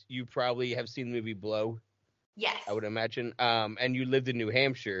 because you probably have seen the movie Blow. Yes. I would imagine. And you lived in New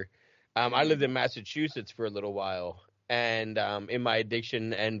Hampshire. I lived in Massachusetts for a little while, and in my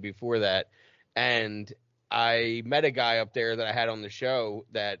addiction and before that, and I met a guy up there that I had on the show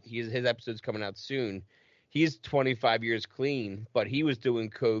that his episode's coming out soon. He's 25 years clean, but he was doing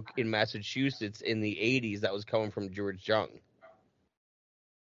coke in Massachusetts in the 80s. That was coming from George Young.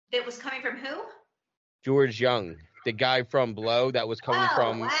 That was coming from who? George Young, the guy from Blow that was coming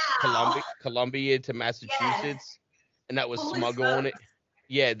from wow. Columbia to Massachusetts, and that was Holy smuggling it. smokes.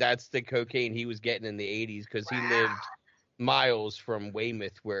 Yeah, that's the cocaine he was getting in the 80s because he lived miles from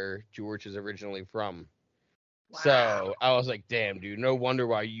Weymouth, where George is originally from. Wow. So I was like, damn, dude, no wonder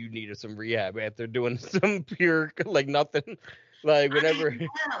why you needed some rehab after doing some pure, like, nothing. Like, whenever. I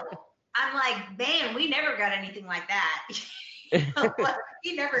know. I'm like, man, we never got anything like that.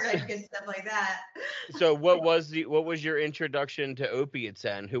 We never got good stuff like that. So what was your introduction to opiates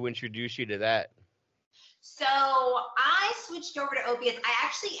then? Who introduced you to that? So I switched over to opiates. I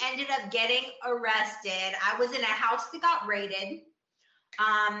actually ended up getting arrested. I was in a house that got raided.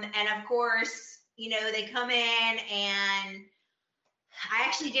 And of course, they come in, and I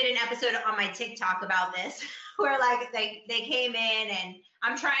actually did an episode on my TikTok about this where like they came in, and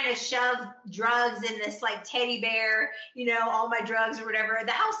I'm trying to shove drugs in this like teddy bear, all my drugs or whatever.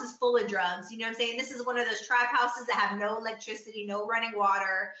 The house is full of drugs. You know what I'm saying? This is one of those trap houses that have no electricity, no running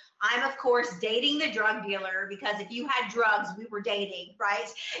water. I'm of course dating the drug dealer because if you had drugs, we were dating, right?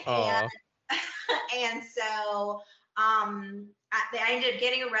 Aw. And so I ended up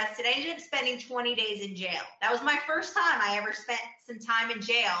getting arrested. I ended up spending 20 days in jail. That was my first time I ever spent some time in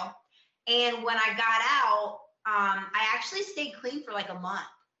jail. And when I got out, I actually stayed clean for like a month.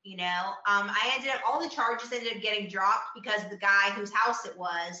 I ended up, all the charges ended up getting dropped because the guy whose house it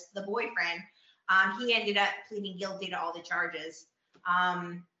was, the boyfriend, he ended up pleading guilty to all the charges.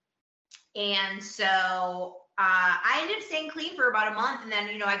 And so I ended up staying clean for about a month. And then,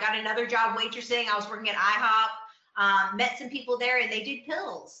 I got another job waitressing. I was working at IHOP, met some people there and they did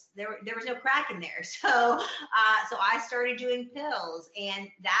pills. There was no crack in there. So I started doing pills, and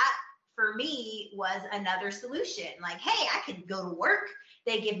that for me was another solution. Like, hey, I can go to work.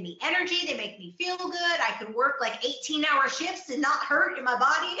 They give me energy. They make me feel good. I can work like 18-hour shifts and not hurt in my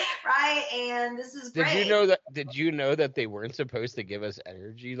body, right? And this is great. Did you know that they weren't supposed to give us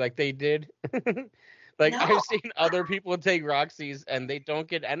energy like they did? Like, No. I've seen other people take Roxy's and they don't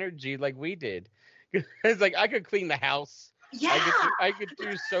get energy like we did. It's like I could clean the house. Yeah. I could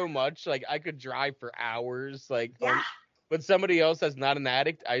do so much. Like, I could drive for hours. Like, Yeah. but somebody else that's not an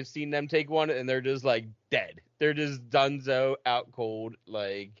addict, I've seen them take one and they're just like dead. They're just dunzo, out cold.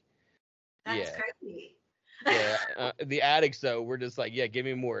 Like, That's yeah. crazy. Yeah. The addicts though, we're just like, yeah, give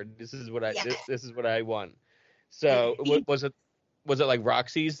me more. This is what Yeah. this is what I want. So was it like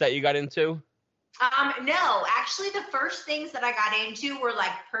Roxy's that you got into? No, actually the first things that I got into were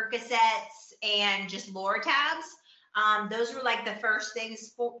like Percocets and just Lortabs. Those were like the first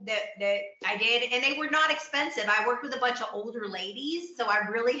things that I did, and they were not expensive. I worked with a bunch of older ladies, so I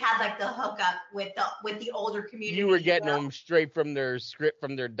really had like the hookup with the older community. You were getting them straight from their script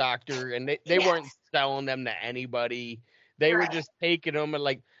from their doctor, and they Yes. weren't selling them to anybody. They were Right. just taking them and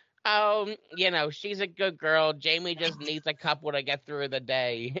like, oh, she's a good girl. Jamie just needs a couple to get through the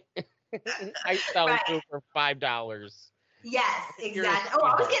day. I sell them to her for $5. Yes, You're exactly. Oh,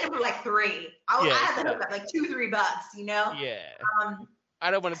 I was getting them for like $3. I had the hookup like $2-3, Yeah.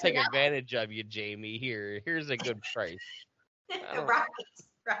 I don't want to so take advantage of you, Jamie. Here's a good price. right.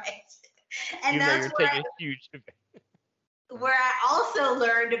 And you're that's taking huge advantage. where I also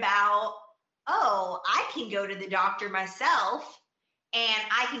learned about, I can go to the doctor myself and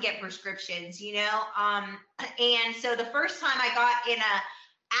I can get prescriptions, and so the first time I got in a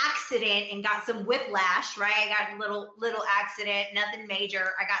accident and got some whiplash, right? I got a little accident, nothing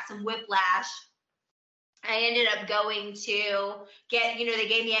major. I got some whiplash. I ended up going to get, they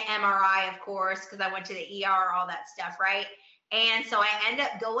gave me an MRI, of course, because I went to the ER, all that stuff, right? And so I ended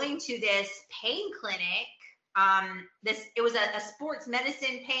up going to this pain clinic. It was a sports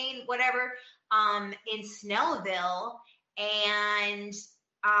medicine pain, whatever, in Snellville. And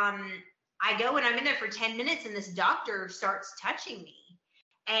I go and I'm in there for 10 minutes and this doctor starts touching me.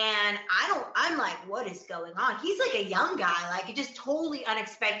 And I'm like, what is going on? He's like a young guy, like it just totally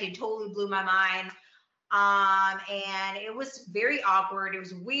unexpected, totally blew my mind. And it was very awkward. It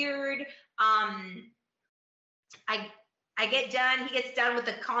was weird. I get done. He gets done with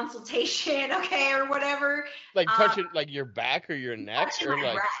the consultation, okay, or whatever. Like touching like your back or your neck, or my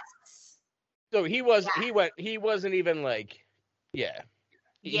like. breasts. So he wasn't even like, He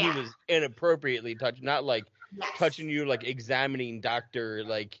was inappropriately touched, not like touching you, like examining doctor.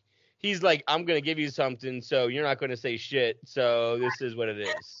 Like he's like, I'm gonna give you something, so you're not gonna say shit. So this is what it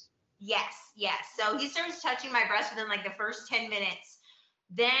is. Yes. So he starts touching my breast within like the first 10 minutes.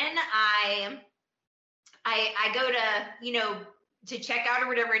 Then I go to, to check out or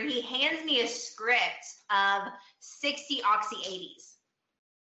whatever, and he hands me a script of 60 Oxy 80s.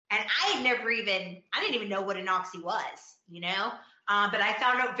 And I didn't even know what an Oxy was, but I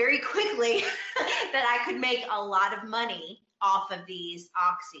found out very quickly that I could make a lot of money off of these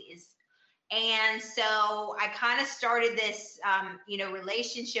Oxys. And so I kind of started this,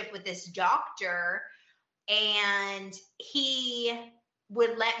 relationship with this doctor, and he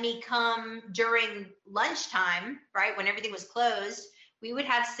would let me come during lunchtime, right? When everything was closed, we would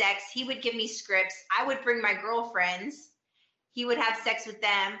have sex. He would give me scripts. I would bring my girlfriends. He would have sex with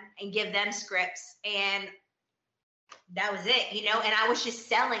them and give them scripts. And that was it, and I was just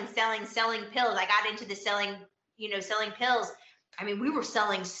selling pills. I got into the selling pills. I mean, we were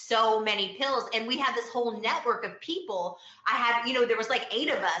selling so many pills, and we had this whole network of people. I had, there was like 8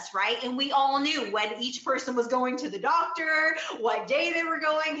 of us, right? And we all knew when each person was going to the doctor, what day they were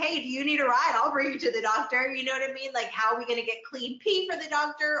going. Hey, do you need a ride? I'll bring you to the doctor. You know what I mean? Like, how are we going to get clean pee for the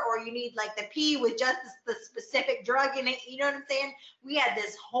doctor? Or you need like the pee with just the specific drug in it. You know what I'm saying? We had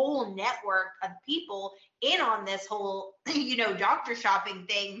this whole network of people in on this whole, doctor shopping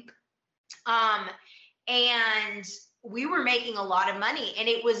thing. And we were making a lot of money, and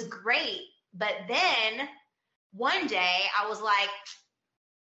it was great. But then one day I was like,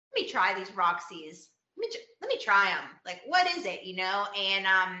 let me try these Roxy's. Let me try them. Like, what is it? And,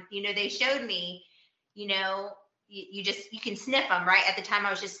 they showed me, you can sniff them, right? At the time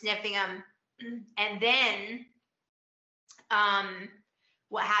I was just sniffing them. And then,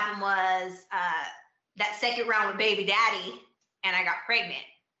 what happened was, that second round with baby daddy, and I got pregnant.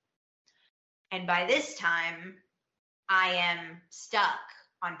 And by this time, I am stuck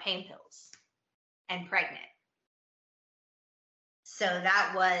on pain pills and pregnant. So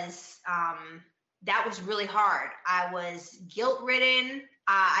that was really hard. I was guilt-ridden.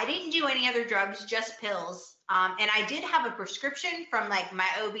 I didn't do any other drugs, just pills. And I did have a prescription from like my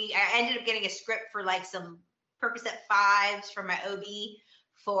OB. I ended up getting a script for like some Percocet 5s from my OB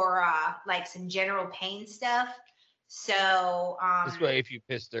for like some general pain stuff. So this way, if you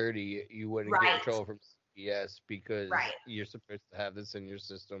piss dirty, you wouldn't get in trouble from CPS because you're supposed to have this in your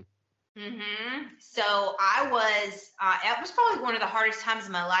system. Mm-hmm. So I was, it was probably one of the hardest times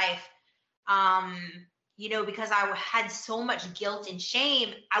of my life, because I had so much guilt and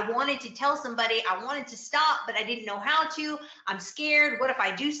shame. I wanted to tell somebody, I wanted to stop, but I didn't know how to. I'm scared. What if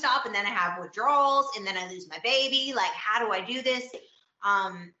I do stop and then I have withdrawals and then I lose my baby? Like, how do I do this?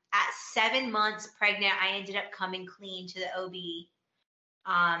 At 7 months pregnant, I ended up coming clean to the OB.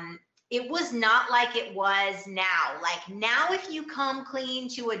 It was not like it was now. Like now, if you come clean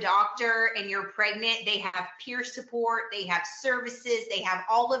to a doctor and you're pregnant, they have peer support, they have services, they have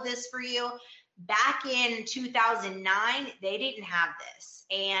all of this for you. Back in 2009, they didn't have this.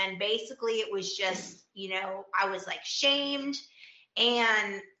 And basically it was just, I was like shamed.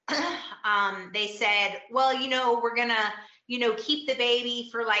 And they said, well, we're going to, keep the baby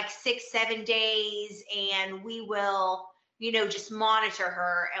for like 6-7 days, and we will, just monitor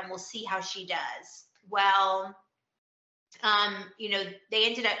her and we'll see how she does. Well, they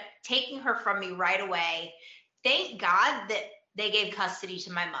ended up taking her from me right away. Thank God that they gave custody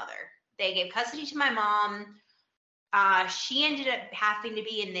to my mother. They gave custody to my mom. She ended up having to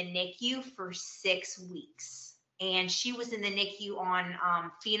be in the NICU for 6 weeks. And she was in the NICU on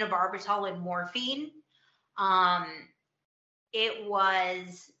phenobarbital and morphine. It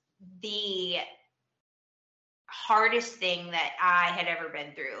was the hardest thing that I had ever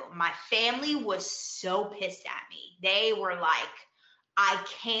been through. My family was so pissed at me. They were like, I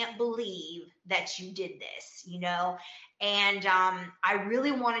can't believe that you did this, And I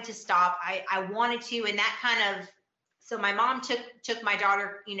really wanted to stop. I wanted to, and that kind of, so my mom took my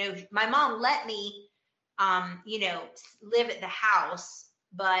daughter, my mom let me, live at the house,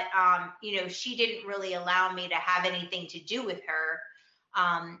 but, she didn't really allow me to have anything to do with her.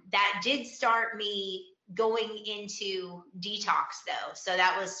 That did start me going into detox though. So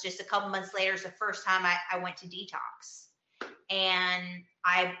that was just a couple months later. It's the first time I went to detox. And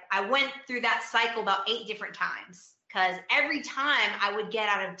I went through that cycle about 8 different times, because every time I would get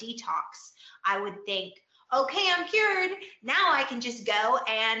out of detox, I would think, okay, I'm cured. Now I can just go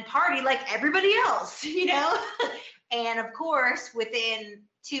and party like everybody else, And of course, within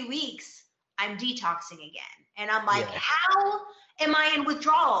 2 weeks, I'm detoxing again. And I'm like, How am I in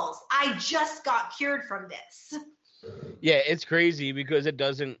withdrawals? I just got cured from this. Yeah, it's crazy because it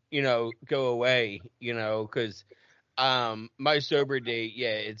doesn't, go away, because my sober date,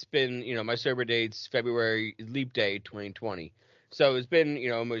 it's been, my sober date's February leap day 2020. So it's been,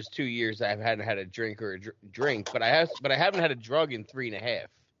 almost 2 years I hadn't had a drink or a drink, but I haven't had a drug in 3.5.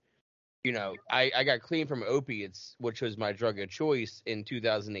 I got clean from opiates, which was my drug of choice in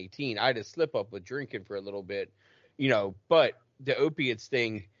 2018. I had a slip up with drinking for a little bit, but the opiates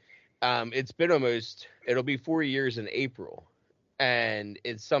thing, it'll be 4 years in April. And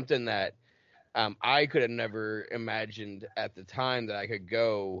it's something that I could have never imagined at the time that I could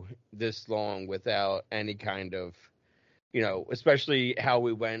go this long without any kind of, especially how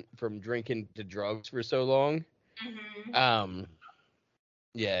we went from drinking to drugs for so long. Mm-hmm.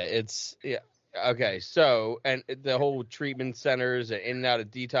 Okay. So, and the whole treatment centers and in and out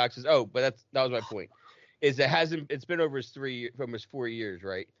of detoxes. Oh, but that was my point. It's been almost 4 years,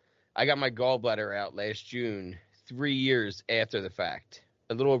 right? I got my gallbladder out last June, 3 years after the fact,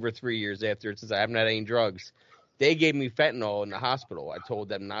 a little over 3 years after it, since I haven't had any drugs. They gave me fentanyl in the hospital. I told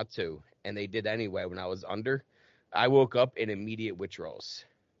them not to, and they did anyway when I was under. I woke up in immediate withdrawals.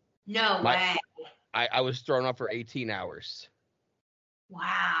 No way. I was thrown up for 18 hours. Wow.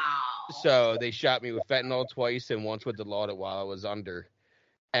 So they shot me with fentanyl twice and once with Dilaudid while I was under.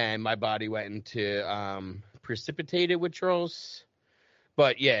 And my body went into precipitated withdrawals.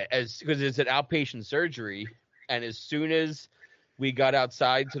 But yeah, because it's an outpatient surgery, and as soon as we got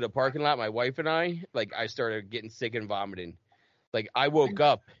outside to the parking lot, my wife and I started getting sick and vomiting. Like, I woke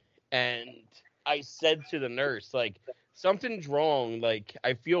up and I said to the nurse, like, something's wrong. Like,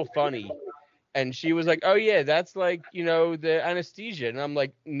 I feel funny. And she was like, oh, yeah, that's like, the anesthesia. And I'm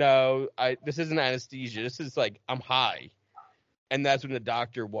like, no, this isn't anesthesia. This is like, I'm high. And that's when the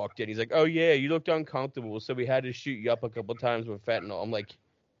doctor walked in. He's like, oh, yeah, you looked uncomfortable, so we had to shoot you up a couple times with fentanyl. I'm like,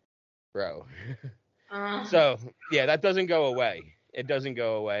 bro. So, yeah, that doesn't go away. It doesn't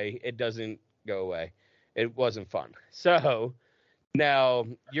go away. It doesn't go away. It wasn't fun. So now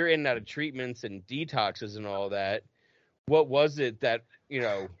you're in and out of treatments and detoxes and all that. What was it that,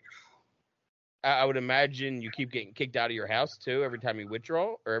 I would imagine you keep getting kicked out of your house, too, every time you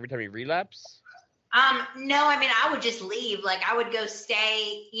withdraw or every time you relapse? No, I mean, I would just leave. Like, I would go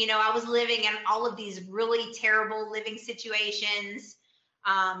stay. I was living in all of these really terrible living situations,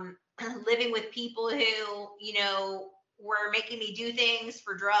 living with people who, were making me do things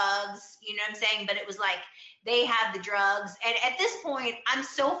for drugs, you know what I'm saying? But it was like they had the drugs. And at this point, I'm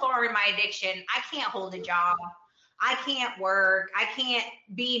so far in my addiction, I can't hold a job. I can't work. I can't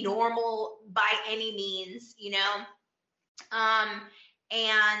be normal by any means,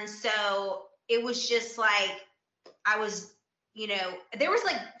 And so it was just like, I was,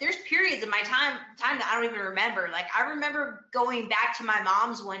 there's periods of my time that I don't even remember. Like, I remember going back to my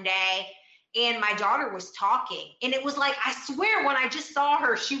mom's one day and my daughter was talking. And it was like, I swear when I just saw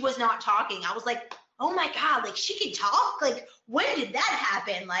her, she was not talking. I was like, oh my God, like, she can talk? Like, when did that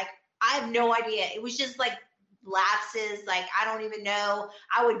happen? Like, I have no idea. It was just like lapses. Like, I don't even know.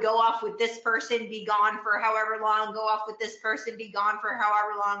 I would go off with this person, be gone for however long, go off with this person, be gone for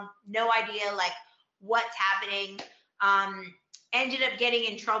however long. No idea, like, what's happening. Ended up getting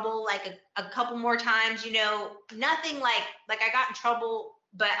in trouble like a couple more times, nothing like I got in trouble,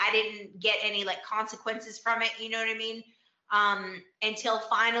 but I didn't get any like consequences from it. You know what I mean? Until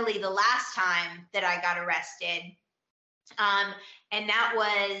finally the last time that I got arrested. And that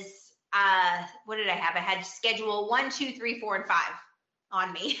was, what did I have? I had schedule 1, 2, 3, 4, and 5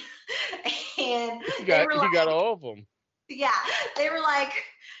 on me. And you got all of them. Yeah. They were like,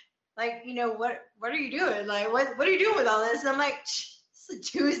 what are you doing? Like, what are you doing with all this? And I'm like, it's a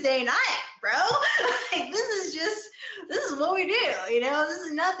Tuesday night, bro. Like, this is what we do, this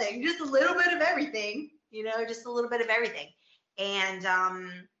is nothing, just a little bit of everything, just a little bit of everything. And,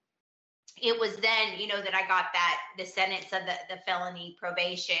 it was then, that I got the sentence of the felony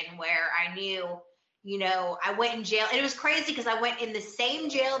probation where I knew, I went in jail. And it was crazy because I went in the same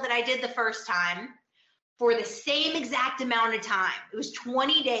jail that I did the first time for the same exact amount of time. It was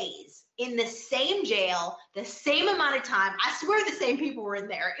 20 days in the same jail, the same amount of time. I swear the same people were in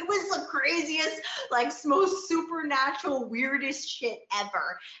there. It was the craziest, like, most supernatural, weirdest shit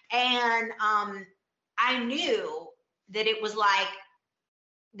ever. And I knew that it was like,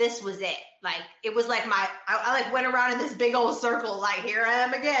 this was it. Like, it was like I like went around in this big old circle, like, here I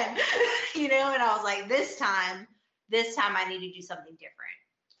am again, and I was like, this time I need to do something different.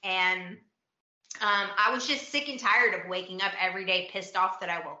 And I was just sick and tired of waking up every day pissed off that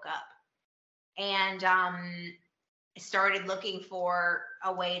I woke up. And started looking for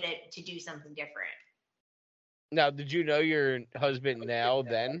a way to do something different. Now, did you know your husband now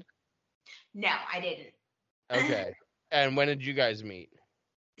then? No, I didn't. Okay. And when did you guys meet?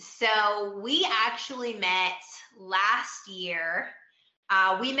 So we actually met last year.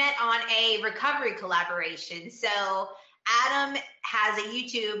 We met on a recovery collaboration. So Adam has a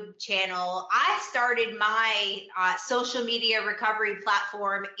YouTube channel. I started my social media recovery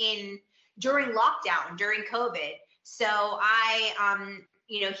platform during lockdown, during COVID. So I,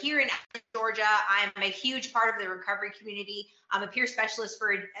 here in Georgia, I'm a huge part of the recovery community. I'm a peer specialist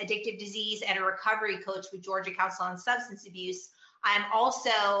for addictive disease and a recovery coach with Georgia Council on Substance Abuse. I'm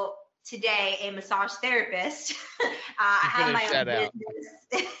also today a massage therapist. I have my own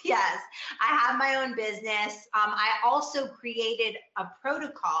business. Yes, I have my own business. I also created a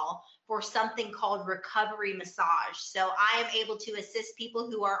protocol for something called recovery massage. So I am able to assist people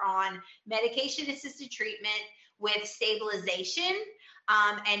who are on medication-assisted treatment with stabilization,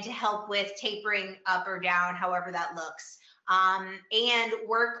 and to help with tapering up or down, however that looks. And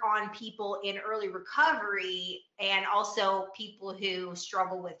work on people in early recovery and also people who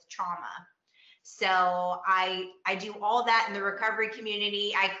struggle with trauma. So I do all that in the recovery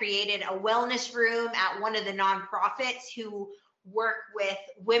community. I created a wellness room at one of the nonprofits who work with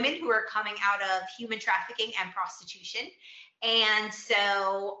women who are coming out of human trafficking and prostitution. And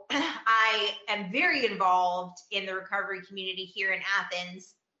so I am very involved in the recovery community here in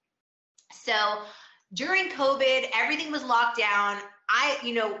Athens. So during COVID, everything was locked down. I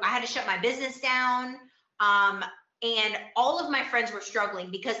had to shut my business down. And all of my friends were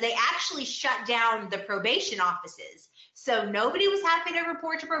struggling because they actually shut down the probation offices. So nobody was happy to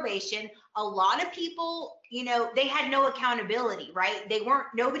report to probation. A lot of people, they had no accountability, right?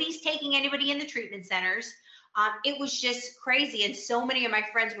 Nobody's taking anybody in the treatment centers. It was just crazy. And so many of my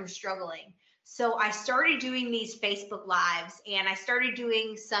friends were struggling. So I started doing these Facebook Lives, and I started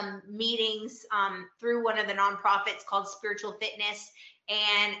doing some meetings through one of the nonprofits called Spiritual Fitness.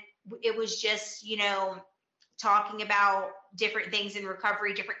 And it was just, talking about different things in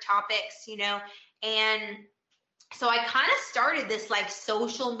recovery, different topics, and so I kind of started this like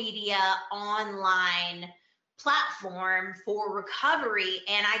social media online platform for recovery,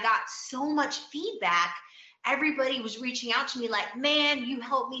 and I got so much feedback. Everybody was reaching out to me like, man, you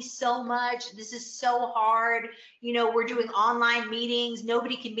helped me so much. This is so hard. We're doing online meetings.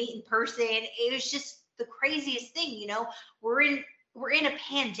 Nobody can meet in person. It was just the craziest thing. We're in a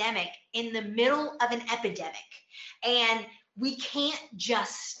pandemic, in the middle of an epidemic, and we can't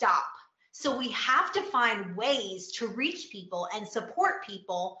just stop. So we have to find ways to reach people and support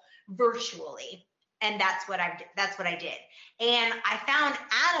people virtually. And that's what I did. And I found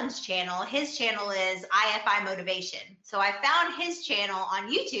Adam's channel. His channel is IFI Motivation. So I found his channel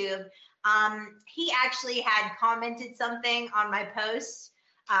on YouTube. He actually had commented something on my post.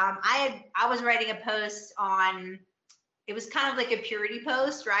 I was writing a post on, it was kind of like a purity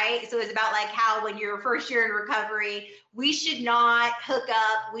post, right? So it was about like how when you're first year in recovery, we should not hook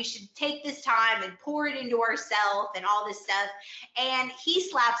up. We should take this time and pour it into ourselves and all this stuff. And he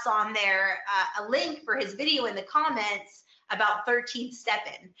slaps on there a link for his video in the comments about 13th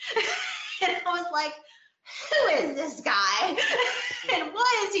stepping. And I was like, who is this guy? And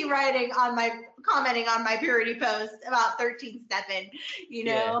what is he commenting on my purity post about 13th stepping,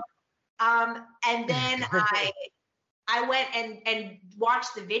 Yeah. And then I went and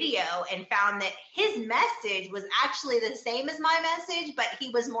watched the video and found that his message was actually the same as my message, but he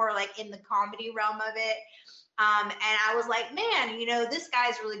was more like in the comedy realm of it. And I was like, man, this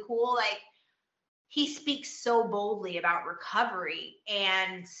guy's really cool. Like, he speaks so boldly about recovery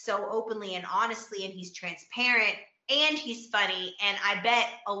and so openly and honestly, and he's transparent and he's funny. And I bet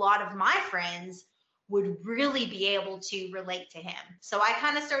a lot of my friends would really be able to relate to him. So I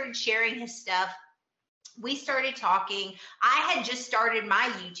kind of started sharing his stuff. We started talking. I had just started my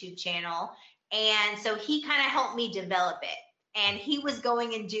YouTube channel, and so he kind of helped me develop it. And he was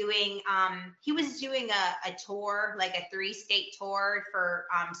going and doing, a tour, like a 3-state tour for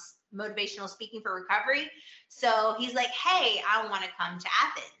motivational speaking for recovery. So he's like, hey, I want to come to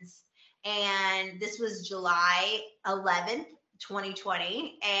Athens. And this was July 11th,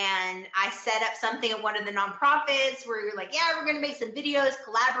 2020. And I set up something at one of the nonprofits where you're like, yeah, we're going to make some videos,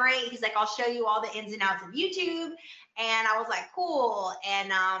 collaborate. He's like, I'll show you all the ins and outs of YouTube. And I was like, cool.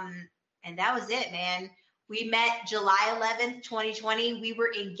 And that was it, man. We met July 11th, 2020. We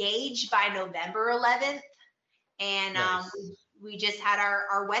were engaged by November 11th. And Nice. we just had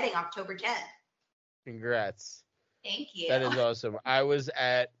our wedding October 10th. Congrats. Thank you. That is awesome. I was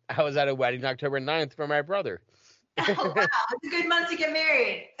at a wedding October 9th for my brother. Oh, wow. It's a good month to get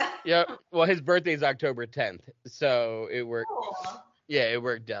married. Yep. Well, his birthday is October 10th, so it worked. Cool. Yeah, it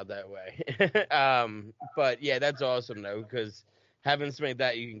worked out that way. But yeah, that's awesome though, because having somebody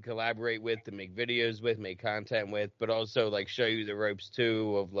that you can collaborate with, to make videos with, make content with, but also like show you the ropes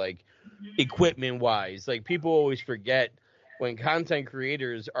too of like equipment wise. Like people always forget when content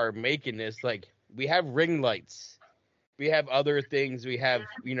creators are making this, like we have ring lights, we have other things, we have,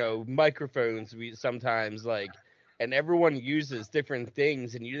 microphones, we sometimes like, and everyone uses different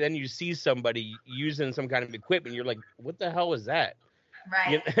things, and then you see somebody using some kind of equipment, you're like, what the hell is that?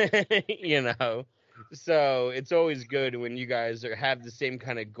 Right. So it's always good when you guys have the same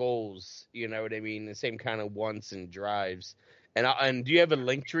kind of goals, you know what I mean, the same kind of wants and drives. And do you have a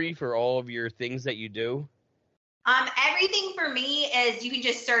link tree for all of your things that you do? Everything for me is, you can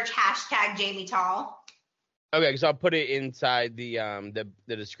just search hashtag Jamie Tall. Okay, because I'll put it inside the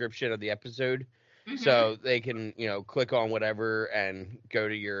description of the episode. Mm-hmm. So they can, click on whatever and go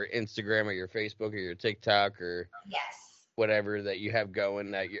to your Instagram or your Facebook or your TikTok or Yes. whatever that you have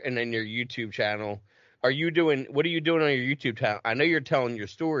going, and then your YouTube channel. What are you doing on your YouTube channel? I know you're telling your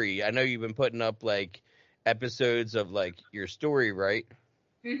story. I know you've been putting up like episodes of like your story, right?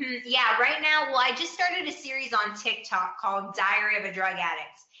 Yeah, right now, well, I just started a series on TikTok called Diary of a Drug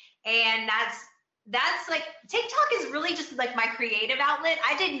Addict. And that's like, TikTok is really just like my creative outlet.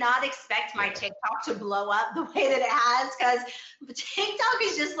 I did not expect my TikTok to blow up the way that it has, because TikTok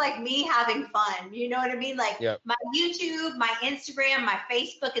is just like me having fun. You know what I mean? Like my YouTube, my Instagram, my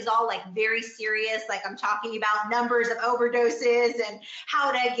Facebook is all like very serious. Like I'm talking about numbers of overdoses and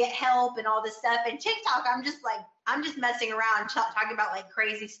how to get help and all this stuff. And TikTok, I'm just messing around talking about like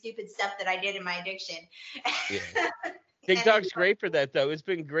crazy, stupid stuff that I did in my addiction. Yeah. TikTok's great for that, though. It's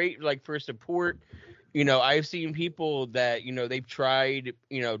been great, like, for support. You know, I've seen people that, you know, they've tried,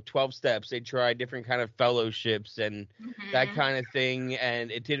 12 steps. They tried different kind of fellowships and that kind of thing,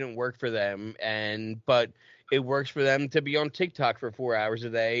 and it didn't work for them. But it works for them to be on TikTok for 4 hours a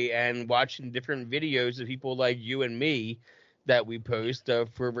day and watching different videos of people like you and me that we post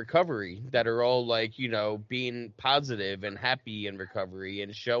for recovery that are all like, being positive and happy in recovery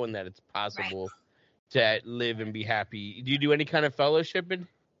and showing that it's possible. Right. To live and be happy. Do you do any kind of fellowshipping?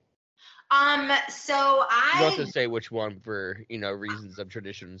 So you don't have to say which one for, reasons of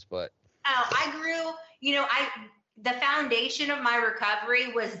traditions, but. I grew, the foundation of my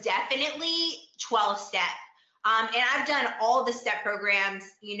recovery was definitely 12 step. And I've done all the step programs,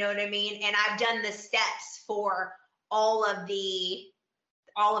 you know what I mean? And I've done the steps for all of the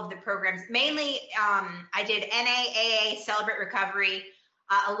programs. Mainly, I did NA, AA, Celebrate Recovery,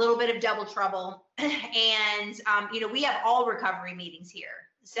 a little bit of Double Trouble. And, we have all recovery meetings here.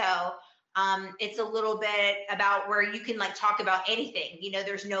 So it's a little bit about where you can like talk about anything,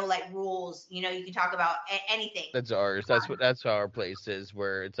 there's no like rules, you can talk about anything. That's ours. That's how our place is,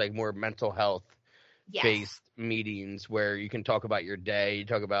 where it's like more mental health based meetings where you can talk about your day, you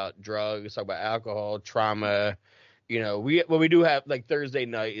talk about drugs, talk about alcohol, trauma. We do have like Thursday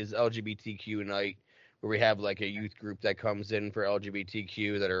night is LGBTQ night, where we have like a youth group that comes in for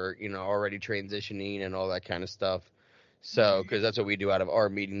LGBTQ that are, already transitioning and all that kind of stuff. So, because that's what we do out of our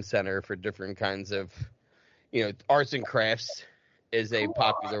meeting center for different kinds of, arts and crafts is a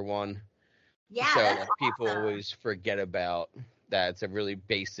popular one. Yeah. So that people always forget about that. It's a really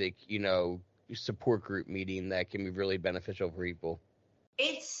basic, support group meeting that can be really beneficial for people.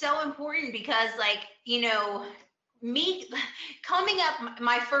 It's so important because me coming up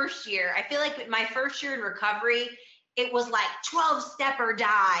my first year, I feel like my first year in recovery, it was like 12 step or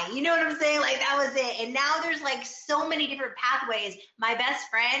die. You know what I'm saying? Like that was it. And now there's like so many different pathways. My best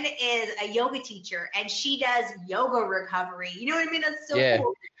friend is a yoga teacher and she does yoga recovery. You know what I mean? That's so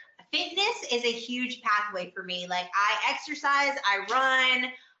cool. Fitness is a huge pathway for me. Like I exercise, I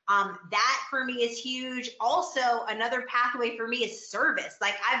run. That for me is huge. Also, another pathway for me is service.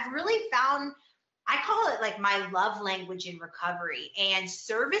 Like I've really found, I call it like my love language in recovery, and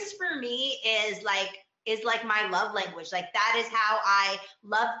service for me is like my love language. Like that is how I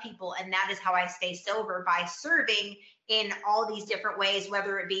love people, and that is how I stay sober, by serving in all these different ways,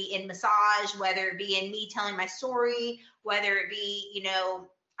 whether it be in massage, whether it be in me telling my story, whether it be,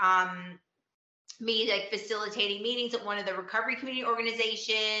 me like facilitating meetings at one of the recovery community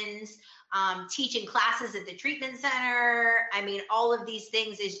organizations, teaching classes at the treatment center. I mean, all of these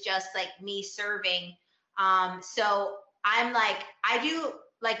things is just like me serving. So I'm like, I do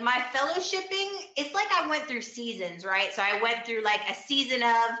like my fellowshipping. It's like I went through seasons, right? So I went through like a season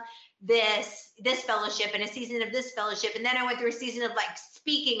of this fellowship and a season of this fellowship. And then I went through a season of like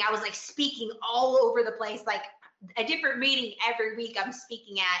speaking. I was like speaking all over the place, like a different meeting every week I'm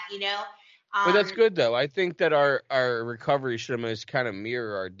speaking at, But that's good, though. I think that our recovery should almost kind of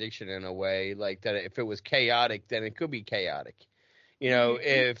mirror our addiction in a way, like that if it was chaotic, then it could be chaotic.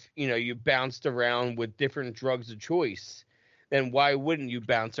 If, you bounced around with different drugs of choice, then why wouldn't you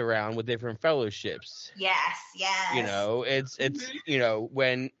bounce around with different fellowships? Yes. It's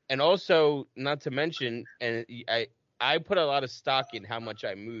when, and also not to mention, and I put a lot of stock in how much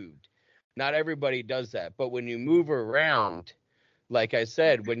I moved. Not everybody does that, but when you move around, like I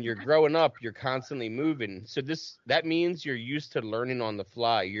said, when you're growing up, you're constantly moving. So that means you're used to learning on the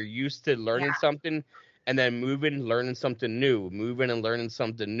fly. You're used to learning something and then moving, learning something new, moving and learning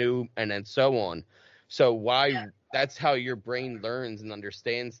something new, and then so on. So that's how your brain learns and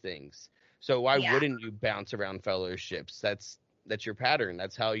understands things. So why wouldn't you bounce around fellowships? That's your pattern.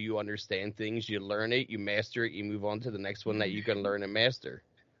 That's how you understand things. You learn it, you master it, you move on to the next one that you can learn and master.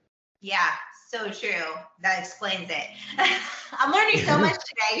 Yeah, so true. That explains it. I'm learning so much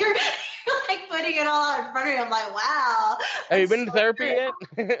today. You're like putting it all out in front of me. I'm like, wow. Have you been to therapy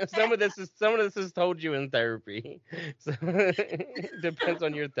yet? Some of this is told you in therapy. So it depends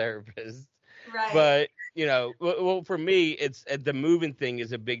on your therapist. Right. But well, for me, it's the moving thing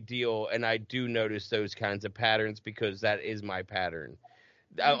is a big deal, and I do notice those kinds of patterns because that is my pattern.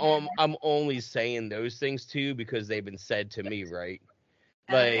 I'm only saying those things too because they've been said to me, right?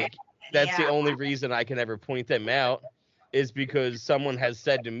 Okay. Like that's the Yeah. only reason I can ever point them out is because someone has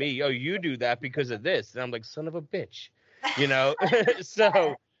said to me, "Oh, you do that because of this," and I'm like, "Son of a bitch," you know.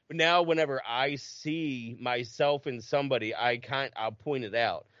 So now, whenever I see myself in somebody, I'll point it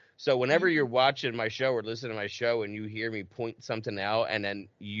out. So whenever you're watching my show or listening to my show and you hear me point something out, and then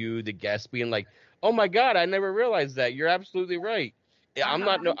you, the guest, being like, "Oh my God, I never realized that. You're absolutely right." Yeah, I'm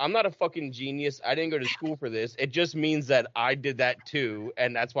not a fucking genius. I didn't go to school for this. It just means that I did that too,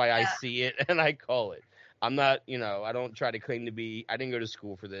 and that's why I see it and I call it. I'm not, I don't try to claim to be. I didn't go to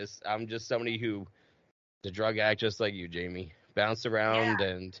school for this. I'm just somebody who, the drug addict, just like you, Jamie, bounced around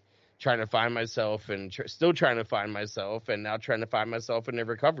and trying to find myself, and still trying to find myself, and now trying to find myself in the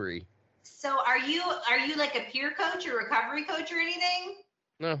recovery. So are you like a peer coach or recovery coach or anything?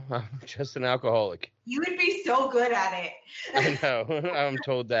 No, I'm just an alcoholic. You would be so good at it. I know. I'm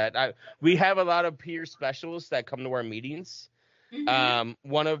told that. We have a lot of peer specialists that come to our meetings.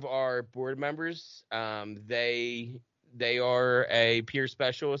 One of our board members, they are a peer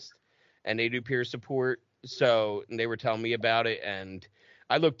specialist, and they do peer support. So they were telling me about it, and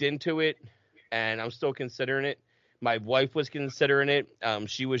I looked into it, and I'm still considering it. My wife was considering it.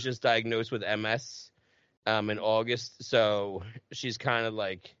 She was just diagnosed with MS in August, so she's kind of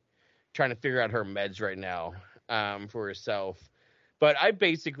like trying to figure out her meds right now for herself. But I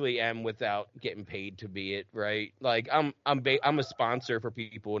basically am without getting paid to be it, right? Like I'm a sponsor for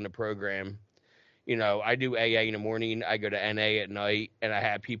people in the program. I do AA in the morning, I go to NA at night, and I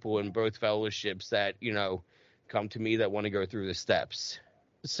have people in both fellowships that, come to me that want to go through the steps.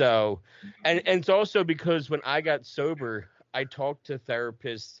 So, and it's also because when I got sober, I talked to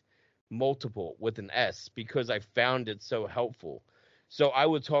therapists multiple with an S because I found it so helpful. So I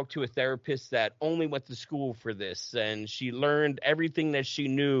would talk to a therapist that only went to school for this, and she learned everything that she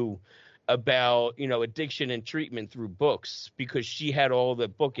knew about, addiction and treatment through books because she had all the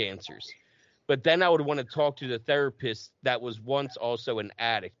book answers. But then I would want to talk to the therapist that was once also an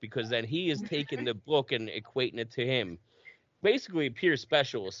addict, because then he is taking the book and equating it to him. Basically a peer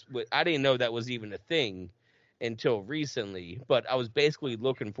specialist. I didn't know that was even a thing until recently, but I was basically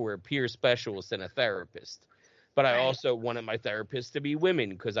looking for a peer specialist and a therapist. But I also wanted my therapist to be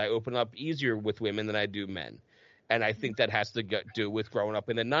women because I open up easier with women than I do men. And I think that has to do with growing up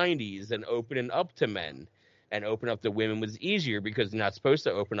in the 90s and opening up to men. And open up to women was easier because you're not supposed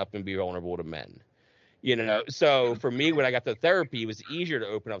to open up and be vulnerable to men. So for me, when I got the therapy, it was easier to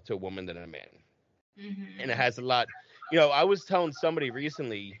open up to a woman than a man. And it has a lot. I was telling somebody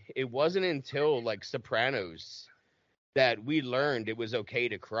recently, it wasn't until like Sopranos that we learned it was okay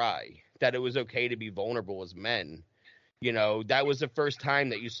to cry, that it was okay to be vulnerable as men. That was the first time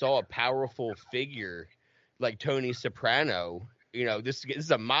that you saw a powerful figure like Tony Soprano. This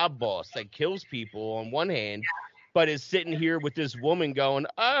is a mob boss that kills people on one hand, but is sitting here with this woman going,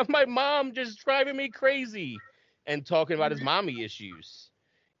 my mom just driving me crazy, and talking about his mommy issues.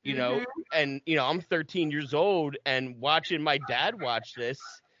 And I'm 13 years old and watching my dad watch this,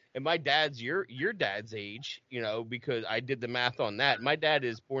 and my dad's your dad's age, because I did the math on that. My dad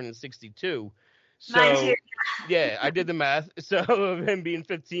is born in 62. So yeah, I did the math. So of him being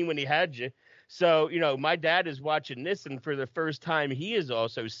 15 when he had you. So, my dad is watching this, and for the first time, he is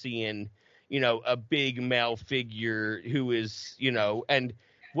also seeing, a big male figure who is, and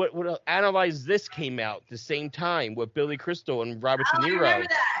what Analyze This came out the same time with Billy Crystal and Robert De Niro.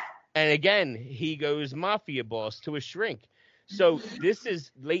 And again, he goes mafia boss to a shrink. So this is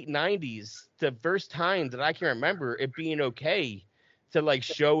late 90s, the first time that I can remember it being okay to like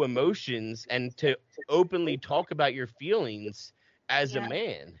show emotions and to openly talk about your feelings as a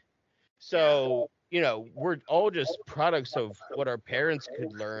man. So, we're all just products of what our parents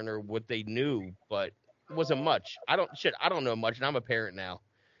could learn or what they knew, but it wasn't much. I don't know much, and I'm a parent now.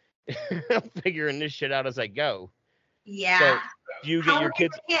 I'm figuring this shit out as I go. Yeah. So, do you get your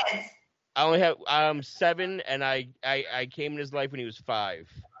kids? kids? I only have 7, and I came in his life when he was 5.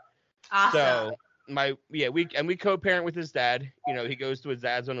 Awesome. So we co-parent with his dad. He goes to his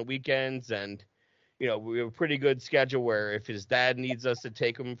dad's on the weekends, and we have a pretty good schedule where if his dad needs us to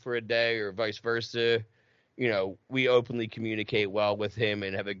take him for a day or vice versa, we openly communicate well with him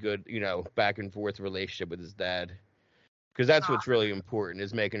and have a good, back and forth relationship with his dad. Because that's what's really important,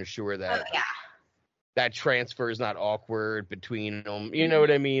 is making sure that that transfer is not awkward between them. You know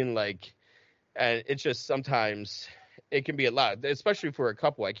what I mean? Like, and it's just sometimes it can be a lot, especially for a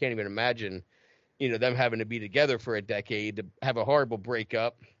couple. I can't even imagine, them having to be together for a decade to have a horrible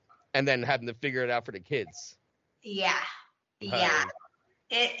breakup and then having to figure it out for the kids. Yeah. Yeah.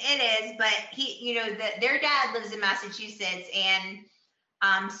 It is, but he, their dad lives in Massachusetts, and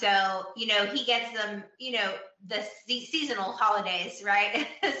So, he gets them, the seasonal holidays, right?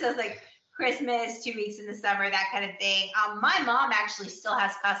 So it's like Christmas, 2 weeks in the summer, that kind of thing. My mom actually still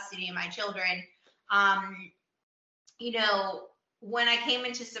has custody of my children. Um, when I came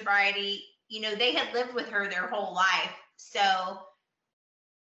into sobriety, they had lived with her their whole life. So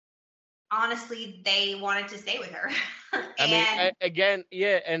honestly, they wanted to stay with her. I mean, again,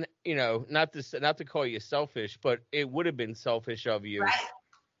 yeah, and not to call you selfish, but it would have been selfish of you right,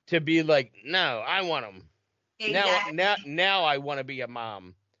 to be like, no, I want them. exactly. Now I want to be a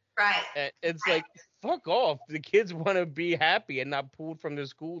mom. Right. And it's Right. like, fuck off. The kids want to be happy and not pulled from the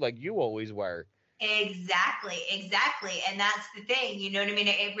school like you always were. Exactly. And that's the thing, you know what I mean?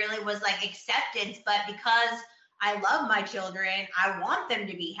 It really was like acceptance, but because I love my children, I want them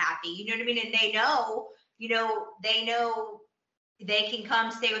to be happy, you know what I mean? And they know they can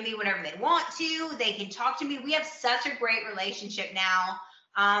come stay with me whenever they want to. They can talk to me. We have such a great relationship now.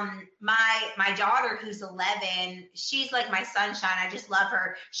 My daughter, who's 11, she's like my sunshine. I just love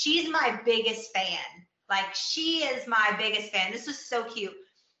her. She's my biggest fan. Like, she is my biggest fan. This is so cute.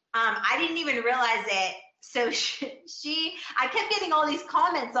 I didn't even realize it. So I kept getting all these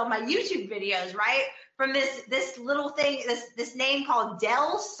comments on my YouTube videos, right? From this little thing, this name called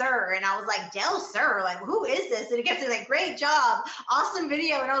Del Sir. And I was like, Del Sir, like, who is this? And it kept saying, like, great job, awesome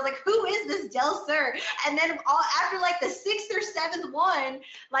video. And I was like, who is this Del Sir? And then after like the 6th or 7th one,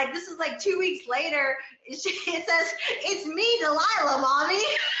 like, this is like 2 weeks later, it says, it's me, Delilah, mommy.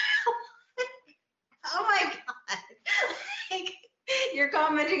 Oh my God. Like, you're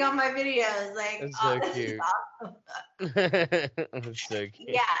commenting on my videos, like, That's oh, so this cute. is awesome. That's so cute.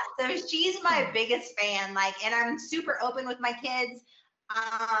 Yeah, so she's my biggest fan, like, and I'm super open with my kids.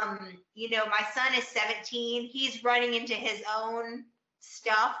 My son is 17. He's running into his own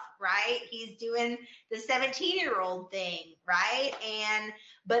stuff, right? He's doing the 17-year-old thing, right?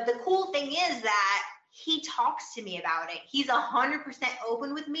 But the cool thing is that he talks to me about it. He's 100%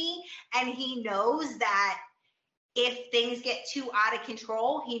 open with me, and he knows that if things get too out of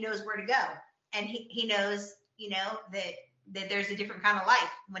control, he knows where to go. And he knows, that there's a different kind of life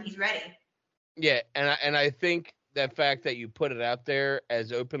when he's ready. Yeah, and I think that fact that you put it out there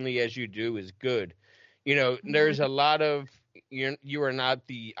as openly as you do is good. There's a lot of you are not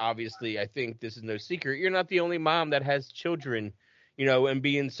obviously, I think this is no secret, you're not the only mom that has children, and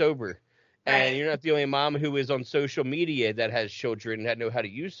being sober. Right. And you're not the only mom who is on social media that has children that know how to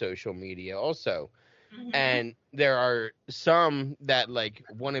use social media also. Mm-hmm. And there are some that like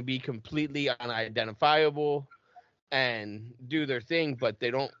want to be completely unidentifiable and do their thing, but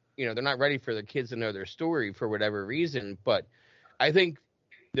they don't, they're not ready for their kids to know their story for whatever reason. But I think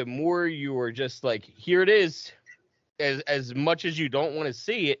the more you are just like, here it is, as much as you don't want to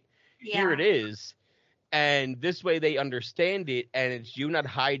see it, here it is. And this way they understand it, and it's you not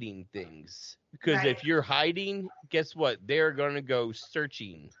hiding things. Because Right. if you're hiding, guess what? They're going to go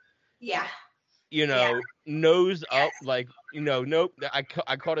searching. Yeah. Nose up, like, nope,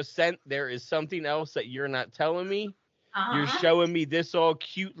 I caught a scent. There is something else that you're not telling me. Uh-huh. You're showing me this all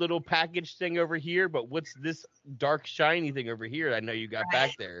cute little package thing over here, but what's this dark shiny thing over here I know you got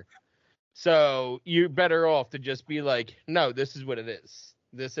back there? So you're better off to just be like, no, this is what it is.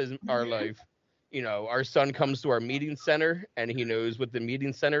 This is our life. Our son comes to our meeting center, and he knows what the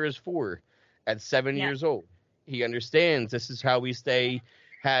meeting center is for at 7 years old. He understands this is how we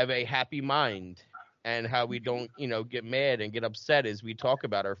have a happy mind, and how we don't, get mad and get upset as we talk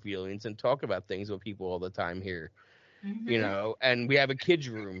about our feelings and talk about things with people all the time here. Mm-hmm. And we have a kids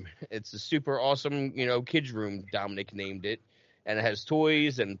room. It's a super awesome, kids room, Dominic named it. And it has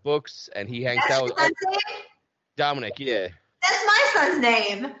toys and books, and he hangs That's out your with son's name? Dominic, yeah. That's my son's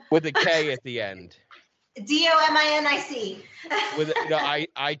name. With a K at the end. Dominic. With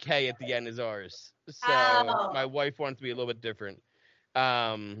IK at the end is ours. So my wife wants to be a little bit different.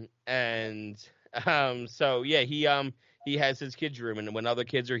 So yeah, he has his kids room, and when other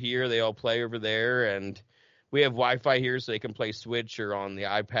kids are here, they all play over there, and we have Wi-Fi here so they can play Switch or on the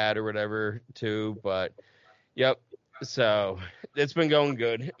iPad or whatever too. But yep, so it's been going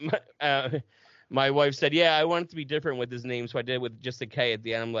good. My wife said, yeah, I want it to be different with his name, so I did it with just a K at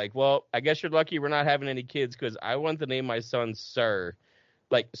the end. I'm like, well, I guess you're lucky we're not having any kids, because I want to name my son Sir,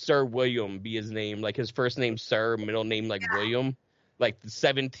 like Sir William be his name, like his first name Sir, middle name like William, like the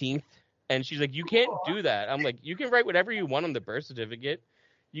 17th. And she's like, you can't do that. I'm like, you can write whatever you want on the birth certificate.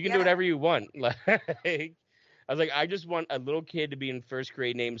 You can do whatever you want. Like, I was like, I just want a little kid to be in first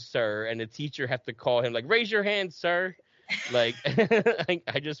grade named Sir, and the teacher have to call him like, raise your hand, sir. Like,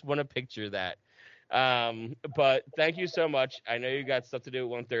 I just want to picture that. But thank you so much. I know you got stuff to do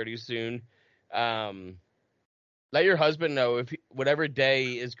at 1:30 soon. Let your husband know if whatever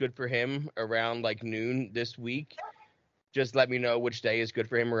day is good for him around like noon this week. Just let me know which day is good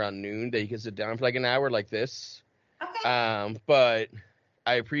for him around noon that he can sit down for like an hour like this. Okay. But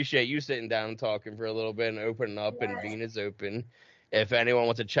I appreciate you sitting down and talking for a little bit and opening up and Yes. being as open. If anyone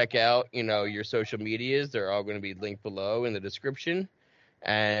wants to check out, your social medias, they're all going to be linked below in the description.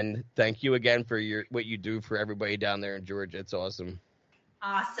 And thank you again for what you do for everybody down there in Georgia. It's awesome.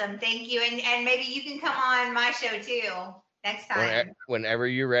 Awesome. Thank you. And maybe you can come on my show too next time. Whenever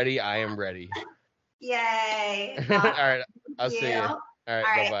you're ready, I am ready. Yay. All right. I'll Thank see you. you. All right.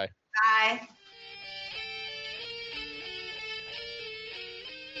 All right. Bye-bye. Bye.